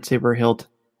your lightsaber hilt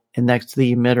and next to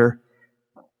the emitter,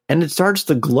 and it starts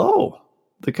to glow.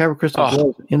 The kyber crystal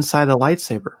glows inside the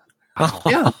lightsaber.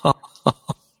 Yeah.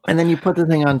 And then you put the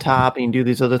thing on top, and you do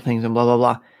these other things, and blah, blah,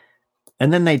 blah.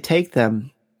 And then they take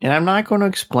them. And I'm not going to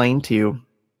explain to you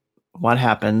what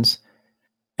happens.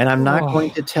 And I'm not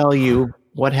going to tell you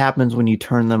what happens when you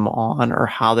turn them on or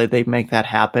how they make that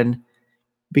happen,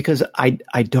 because I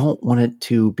don't want it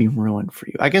to be ruined for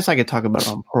you. I guess I could talk about it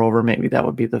on pour over. Maybe that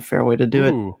would be the fair way to do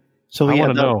it. So I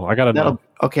want to know. I got to know.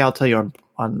 Okay, I'll tell you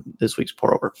on this week's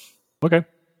pour over. Okay.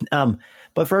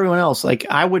 But for everyone else, like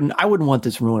I wouldn't want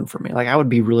this ruined for me. Like I would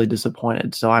be really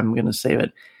disappointed. So I'm going to save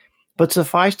it. But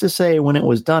suffice to say, when it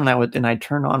was done, I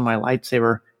turned on my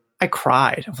lightsaber, I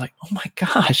cried. I was like, oh my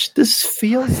gosh, this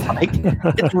feels like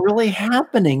it's really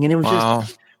happening. And it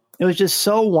was just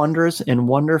so wondrous and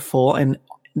wonderful. And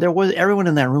everyone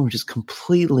in that room was just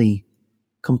completely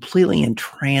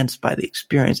entranced by the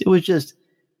experience.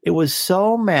 It was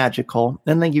so magical.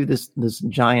 Then they give you this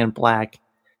giant black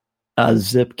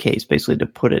zip case basically to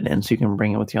put it in so you can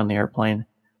bring it with you on the airplane.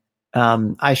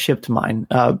 I shipped mine.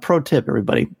 Pro tip,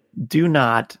 everybody. Do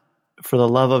not, for the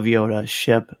love of Yoda,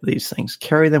 ship these things.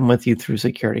 Carry them with you through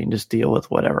security and just deal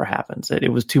with whatever happens.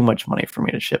 It was too much money for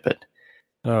me to ship it.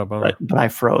 Oh, bummer. But I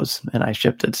froze and I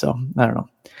shipped it, so I don't know.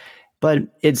 But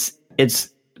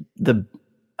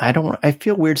I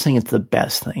feel weird saying it's the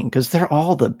best thing, because they're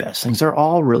all the best things. They're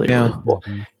all really, really cool.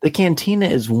 The cantina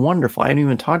is wonderful. I haven't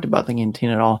even talked about the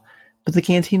cantina at all, but the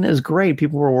cantina is great.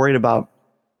 People were worried about,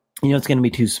 it's going to be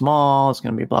too small. It's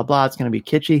going to be blah, blah. It's going to be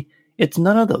kitschy. It's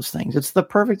none of those things. It's the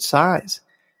perfect size.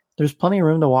 There's plenty of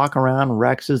room to walk around.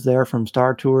 Rex is there from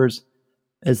Star Tours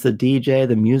as the DJ.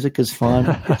 The music is fun.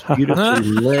 It's beautifully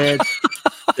lit.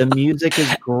 The music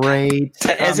is great.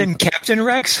 As in Captain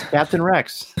Rex? Captain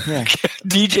Rex. Yeah.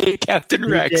 DJ Captain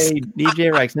Rex.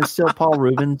 DJ Rex. And it's still Paul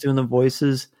Rubin doing the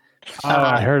voices.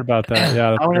 I heard about that.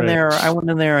 Yeah, I went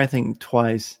in there, I think,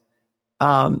 twice.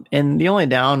 And the only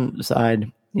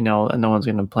downside, no one's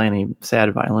going to play any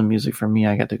sad violin music for me.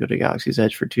 I got to go to Galaxy's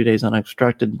Edge for 2 days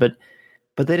unobstructed, but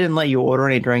they didn't let you order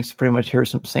any drinks. Pretty much, here's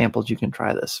some samples. You can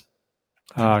try this.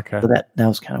 Oh, okay. So that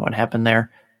was kind of what happened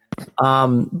there.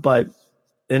 But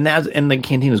the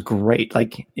canteen is great.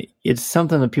 Like it's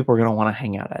something that people are going to want to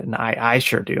hang out at, and I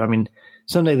sure do. I mean,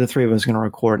 someday the three of us are going to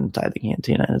record inside the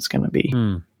cantina, and it's going to be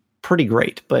pretty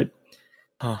great. But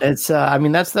it's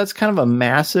that's kind of a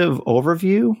massive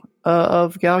overview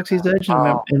of Galaxy's Edge,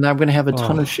 and I'm going to have a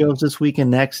ton of shows this week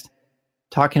and next.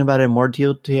 talking about it in more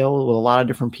detail with a lot of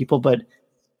different people, but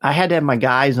I had to have my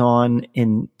guys on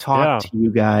and talk to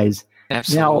you guys.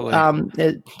 Absolutely. Now,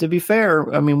 to be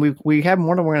fair, I mean, we have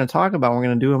more than we're going to talk about. We're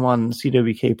going to do them on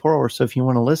CWK Pro, so if you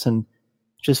want to listen,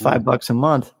 just $5 a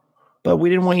month. But we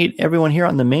didn't want everyone here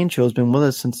on the main show has been with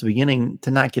us since the beginning to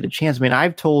not get a chance. I mean,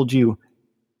 I've told you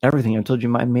everything. I've told you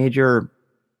my major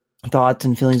thoughts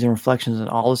and feelings and reflections and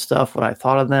all this stuff, what I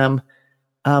thought of them.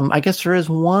 I guess there is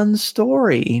one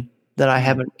story that I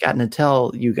haven't gotten to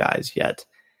tell you guys yet.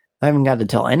 I haven't got to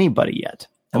tell anybody yet,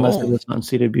 unless I listen on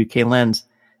CWK Lens.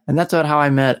 And that's about how I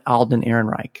met Alden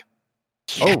Ehrenreich.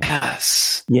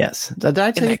 Yes. Yes. Did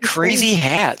I tell you that crazy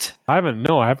hat? I haven't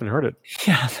heard it.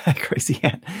 Yeah, that crazy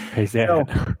hat. Crazy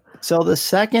hat. So the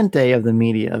second day of the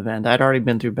media event, I'd already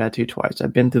been through Batu twice.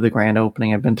 I've been through the grand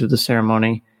opening. I've been through the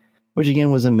ceremony, which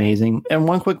again was amazing. And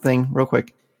one quick thing, real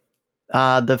quick.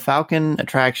 The Falcon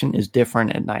attraction is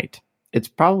different at night. It's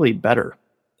probably better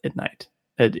at night.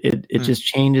 It just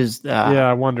changes.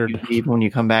 I wondered. When you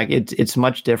come back, it's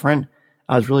much different.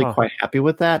 I was really quite happy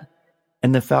with that.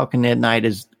 And the Falcon at night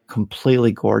is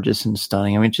completely gorgeous and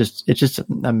stunning. I mean, it's just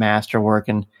a masterwork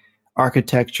and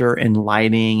architecture and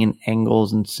lighting and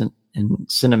angles and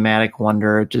cinematic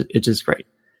wonder. It's just great.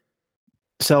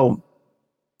 So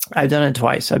I've done it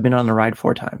twice. I've been on the ride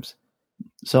 4 times.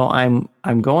 So I'm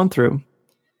going through,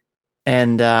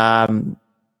 and I'm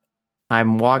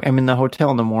in the hotel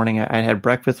in the morning. I had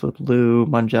breakfast with Lou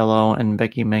Mangello and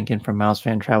Becky Menken from Mouse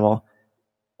Fan Travel,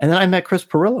 and then I met Chris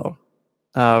Pirillo.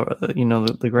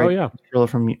 The great Pirillo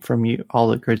from all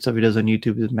the great stuff he does on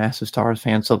YouTube. He's a massive Star Wars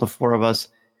fan. So the 4 of us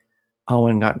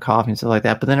went and got coffee and stuff like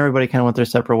that. But then everybody kind of went their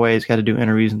separate ways, got to do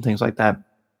interviews and things like that.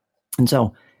 And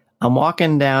so I'm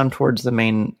walking down towards the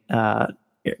main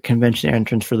convention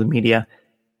entrance for the media.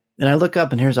 And I look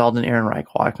up, and here's Alden Ehrenreich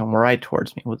walking right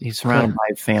towards me. He's surrounded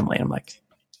by family. I'm like,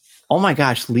 oh my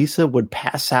gosh, Lisa would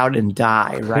pass out and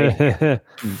die, right? And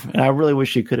I really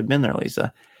wish she could have been there,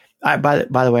 Lisa. By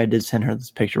the way, I did send her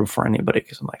this picture before anybody,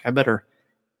 because I'm like, I better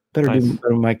do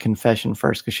my confession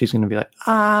first, because she's going to be like,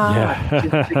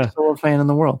 she's the biggest Solo fan in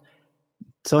the world.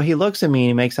 So he looks at me and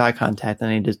he makes eye contact,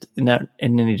 and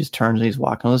then he just turns and he's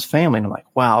walking with his family. And I'm like,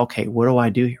 wow, okay, what do I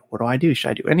do here? What do I do? Should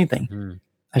I do anything?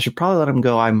 I should probably let him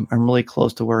go. I'm really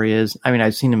close to where he is. I mean,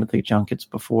 I've seen him at the junkets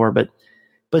before, but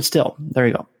still, there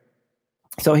you go.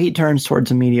 So he turns towards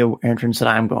the media entrance that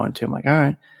I'm going to. I'm like, all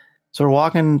right. So we're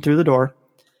walking through the door,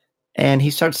 and he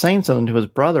starts saying something to his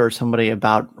brother or somebody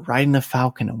about riding the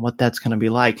Falcon and what that's going to be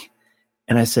like.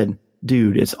 And I said,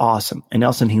 dude, it's awesome. And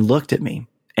Nelson, he looked at me,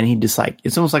 and he just like,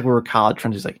 it's almost like we were college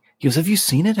friends. He goes, have you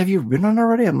seen it? Have you ridden on it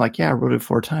already? I'm like, yeah, I rode it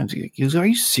 4 times. He goes, are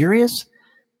you serious?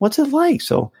 What's it like?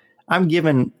 So I'm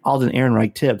giving Alden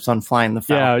Ehrenreich tips on flying the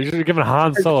Falcon. Yeah, you're giving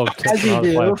Han Solo tips on how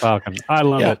to fly the Falcon. I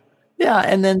love it. Yeah,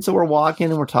 and then so we're walking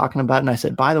and we're talking about it, and I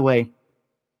said, by the way,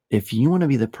 if you want to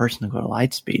be the person to go to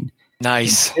Lightspeed,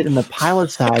 nice. Sit in the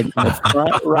pilot side in the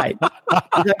front right.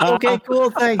 He's like, okay,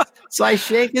 cool, thanks. So I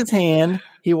shake his hand.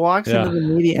 He walks into the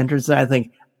media entrance, and I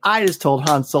think, I just told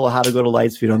Han Solo how to go to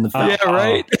Lightspeed on the Falcon. Yeah,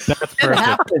 right. That's perfect. It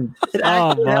happened. It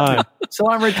actually happened. So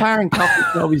I'm retiring.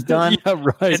 Nobody's done. Yeah,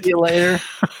 right. See you later.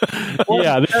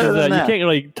 Yeah, this is you can't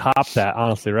really top that,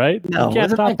 honestly, right? No, you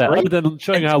can't top that great? other than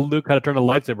showing how Luke had to turn a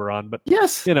lightsaber on. But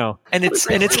yes, and it's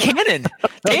canon.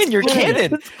 Dan, you're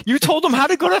canon. You told him how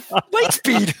to go to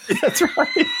Lightspeed. That's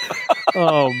right.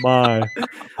 Oh my,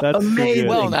 that's amazing.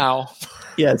 Well, now,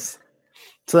 yes.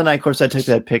 So then, of course, I took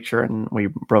that picture and we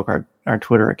broke our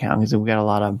Twitter account because we got a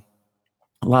lot of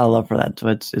love for that. So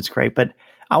it's great. But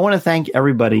I want to thank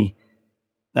everybody.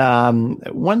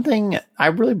 One thing, I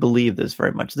really believe this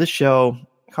very much. This show,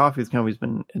 Coffee with Kenobi, has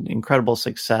been an incredible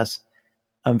success.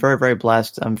 I'm very, very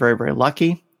blessed. I'm very, very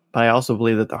lucky. But I also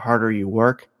believe that the harder you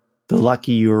work, the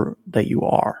luckier that you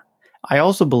are. I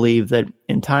also believe that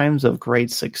in times of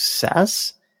great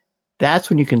success, that's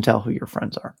when you can tell who your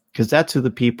friends are, because that's who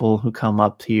the people who come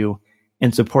up to you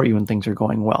and support you when things are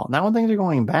going well, not when things are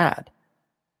going bad.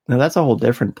 Now, that's a whole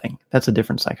different thing. That's a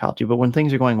different psychology. But when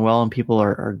things are going well and people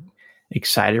are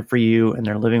excited for you and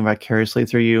they're living vicariously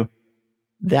through you,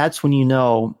 that's when you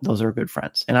know those are good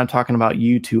friends. And I'm talking about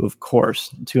you two, of course,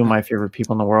 2 of my favorite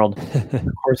people in the world.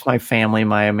 Of course, my family,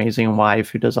 my amazing wife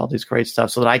who does all these great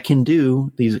stuff so that I can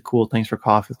do these cool things for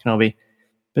Coffee with Kenobi.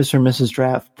 Mr. and Mrs.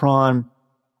 Draft Prawn,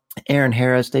 Aaron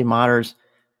Harris, Dave Motters.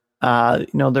 There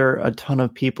are a ton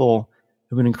of people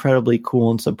who've been incredibly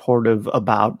cool and supportive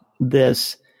about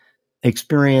this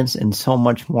experience and so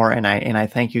much more. And I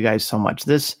thank you guys so much.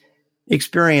 This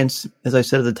experience, as I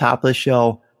said at the top of the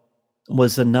show,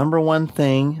 was the number one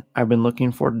thing I've been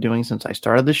looking forward to doing since I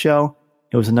started the show.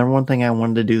 It was the number one thing I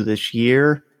wanted to do this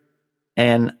year.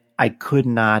 And I could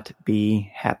not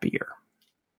be happier.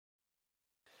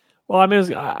 Well, I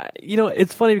mean,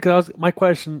 it's funny because my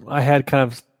question I had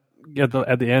kind of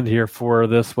at the end here for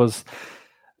this was,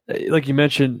 like you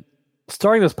mentioned,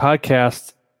 starting this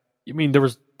podcast. I mean, there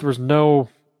was no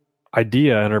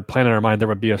idea in our plan in our mind there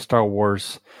would be a Star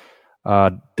Wars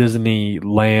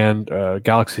Disneyland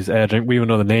Galaxy's Edge. We even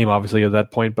know the name obviously at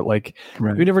that point, but like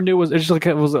we never knew it was just like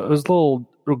it was a little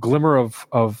glimmer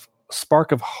of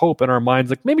spark of hope in our minds.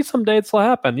 Like maybe someday it'll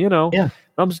happen, Yeah.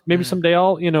 Maybe someday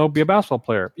I'll be a basketball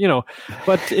player,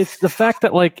 But it's the fact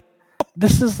that like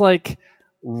this is like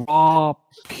raw,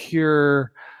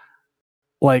 pure,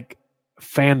 like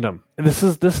fandom. And this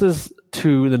is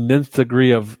to the nth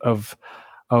degree of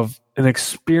an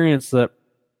experience that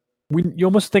you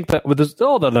almost think that with this,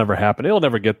 that'll never happen. It'll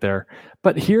never get there.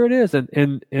 But here it is,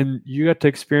 and you got to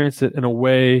experience it in a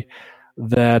way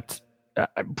that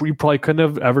we probably couldn't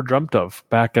have ever dreamt of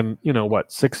back in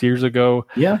 6 years ago.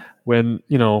 Yeah, when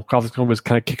Coffee with Kenobi was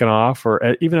kind of kicking off,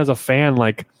 or even as a fan,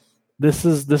 like this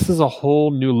is a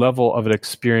whole new level of an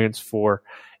experience for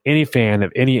any fan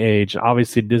of any age.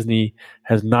 Obviously, Disney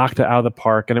has knocked it out of the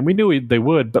park, and we knew they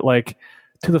would. But like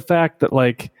to the fact that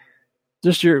like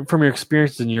just from your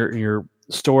experience and your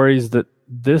stories, that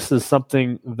this is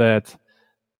something that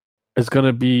is going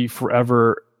to be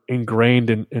forever ingrained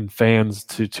in fans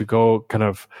to go kind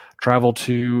of travel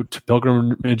to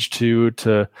pilgrimage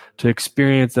to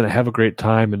experience and have a great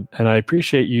time. And I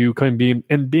appreciate you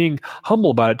being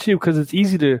humble about it too, because it's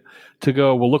easy to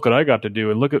go, well, look what I got to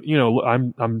do, and look at,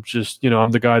 I'm just,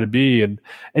 I'm the guy to be. And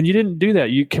you didn't do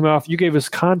that. You gave us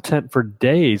content for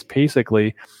days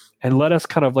basically, and let us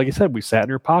kind of, like you said, we sat in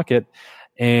your pocket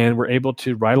and we're able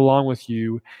to ride along with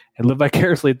you and live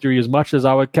vicariously through you, as much as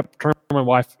I kept turning to my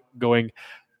wife going,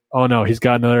 oh no, he's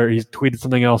tweeted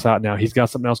something else out now. He's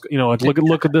got something else.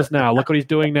 Look at this now. Look what he's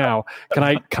doing now.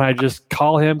 Can I just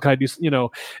call him? Can I do?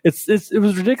 It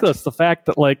was ridiculous. The fact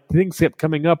that like things kept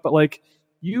coming up, but like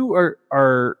you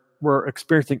were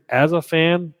experiencing as a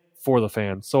fan for the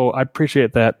fans. So I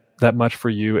appreciate that much for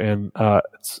you, and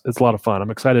it's a lot of fun. I'm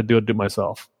excited to do it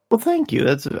myself. Well, thank you.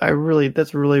 That's a really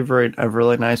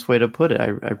nice way to put it. I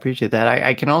appreciate that.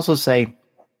 I can also say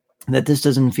that this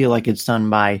doesn't feel like it's done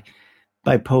by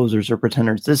posers or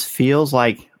pretenders. This feels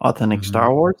like authentic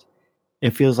Star Wars.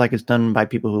 It feels like it's done by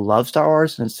people who love Star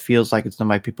Wars, and it feels like it's done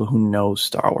by people who know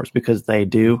Star Wars, because they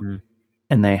do,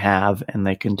 and they have, and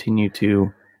they continue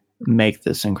to make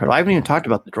this incredible. I haven't even talked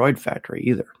about the Droid Factory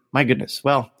either. My goodness.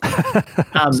 Well,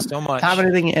 so much. Have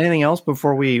anything else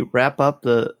before we wrap up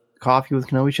the Coffee with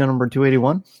Kenobi show number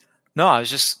 281? No, I was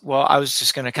just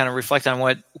going to kind of reflect on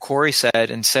what Corey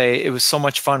said and say it was so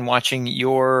much fun watching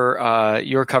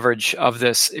your coverage of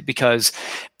this, because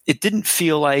it didn't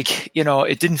feel like,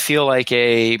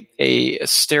 a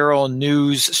sterile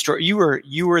news story. You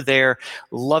were there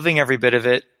loving every bit of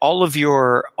it. All of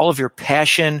your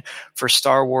passion for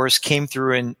Star Wars came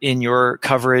through in your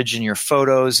coverage and your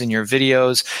photos and your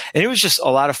videos. And it was just a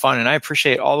lot of fun. And I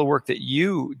appreciate all the work that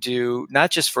you do,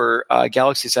 not just for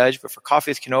Galaxy's Edge, but for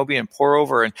Coffee with Kenobi and Pour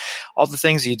Over and all the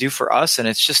things that you do for us. And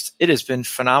it has been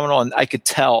phenomenal. And I could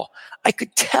tell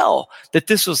that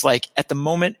this was like at the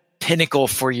moment pinnacle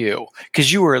for you,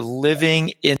 because you were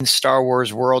living in Star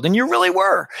Wars world, and you really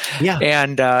were. Yeah.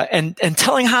 And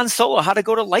telling Han Solo how to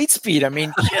go to Lightspeed. I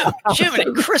mean,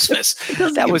 Jiminy Christmas,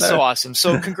 that was so awesome.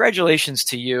 So congratulations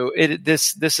to you.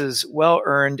 This is well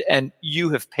earned, and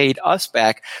you have paid us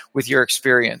back with your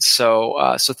experience.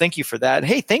 So thank you for that.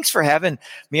 Hey, thanks for having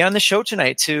me on the show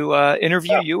tonight to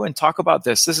interview you and talk about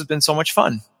this. This has been so much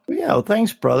fun. Yeah. Well,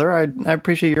 thanks, brother. I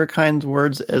appreciate your kind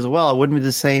words as well. It wouldn't be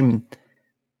the same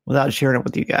without sharing it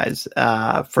with you guys,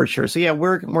 for sure. So yeah,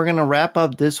 we're going to wrap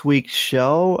up this week's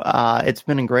show. It's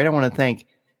been great. I want to thank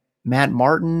Matt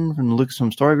Martin from the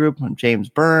Lucasfilm Story Group, James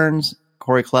Burns,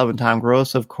 Corey Club, and Tom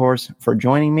Gross, of course, for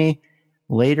joining me.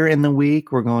 Later in the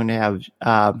week, we're going to have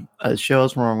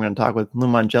shows where I'm going to talk with Lou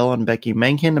Mangello and Becky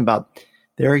Mencken about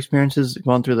their experiences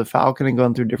going through the Falcon and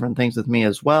going through different things with me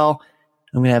as well.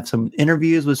 I'm going to have some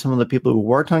interviews with some of the people who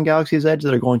worked on Galaxy's Edge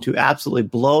that are going to absolutely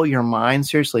blow your mind.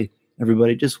 Seriously,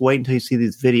 everybody, just wait until you see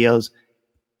these videos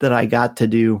that I got to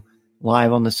do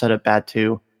live on the set at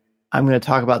Batuu. I'm going to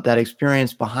talk about that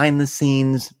experience behind the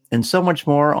scenes and so much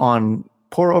more on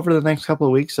Pour Over the next couple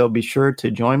of weeks, so be sure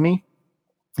to join me.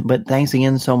 But thanks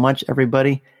again so much,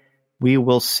 everybody. We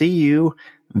will see you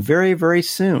very, very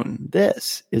soon.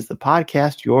 This is the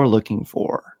podcast you're looking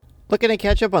for. Looking to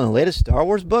catch up on the latest Star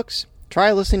Wars books?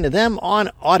 Try listening to them on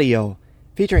audio.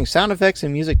 Featuring sound effects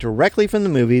and music directly from the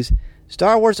movies,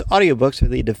 Star Wars audiobooks are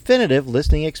the definitive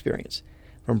listening experience.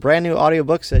 From brand new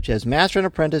audiobooks such as Master and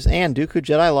Apprentice and Dooku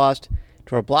Jedi Lost,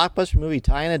 to our blockbuster movie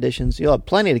tie-in editions, you'll have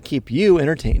plenty to keep you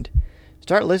entertained.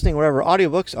 Start listening wherever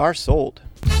audiobooks are sold.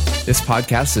 This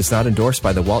podcast is not endorsed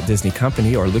by the Walt Disney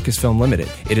Company or Lucasfilm Limited.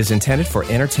 It is intended for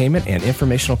entertainment and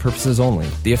informational purposes only.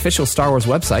 The official Star Wars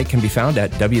website can be found at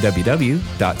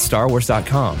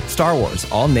www.starwars.com. Star Wars,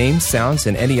 all names, sounds,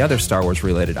 and any other Star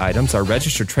Wars-related items are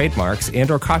registered trademarks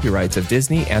and/or copyrights of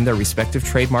Disney and their respective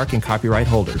trademark and copyright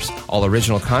holders. All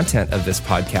original content of this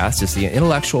podcast is the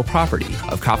intellectual property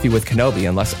of Coffee with Kenobi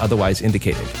unless otherwise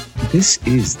indicated. This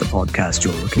is the podcast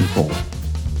you're looking for.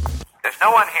 There's no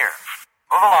one here.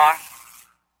 Move along.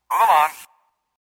 Move along.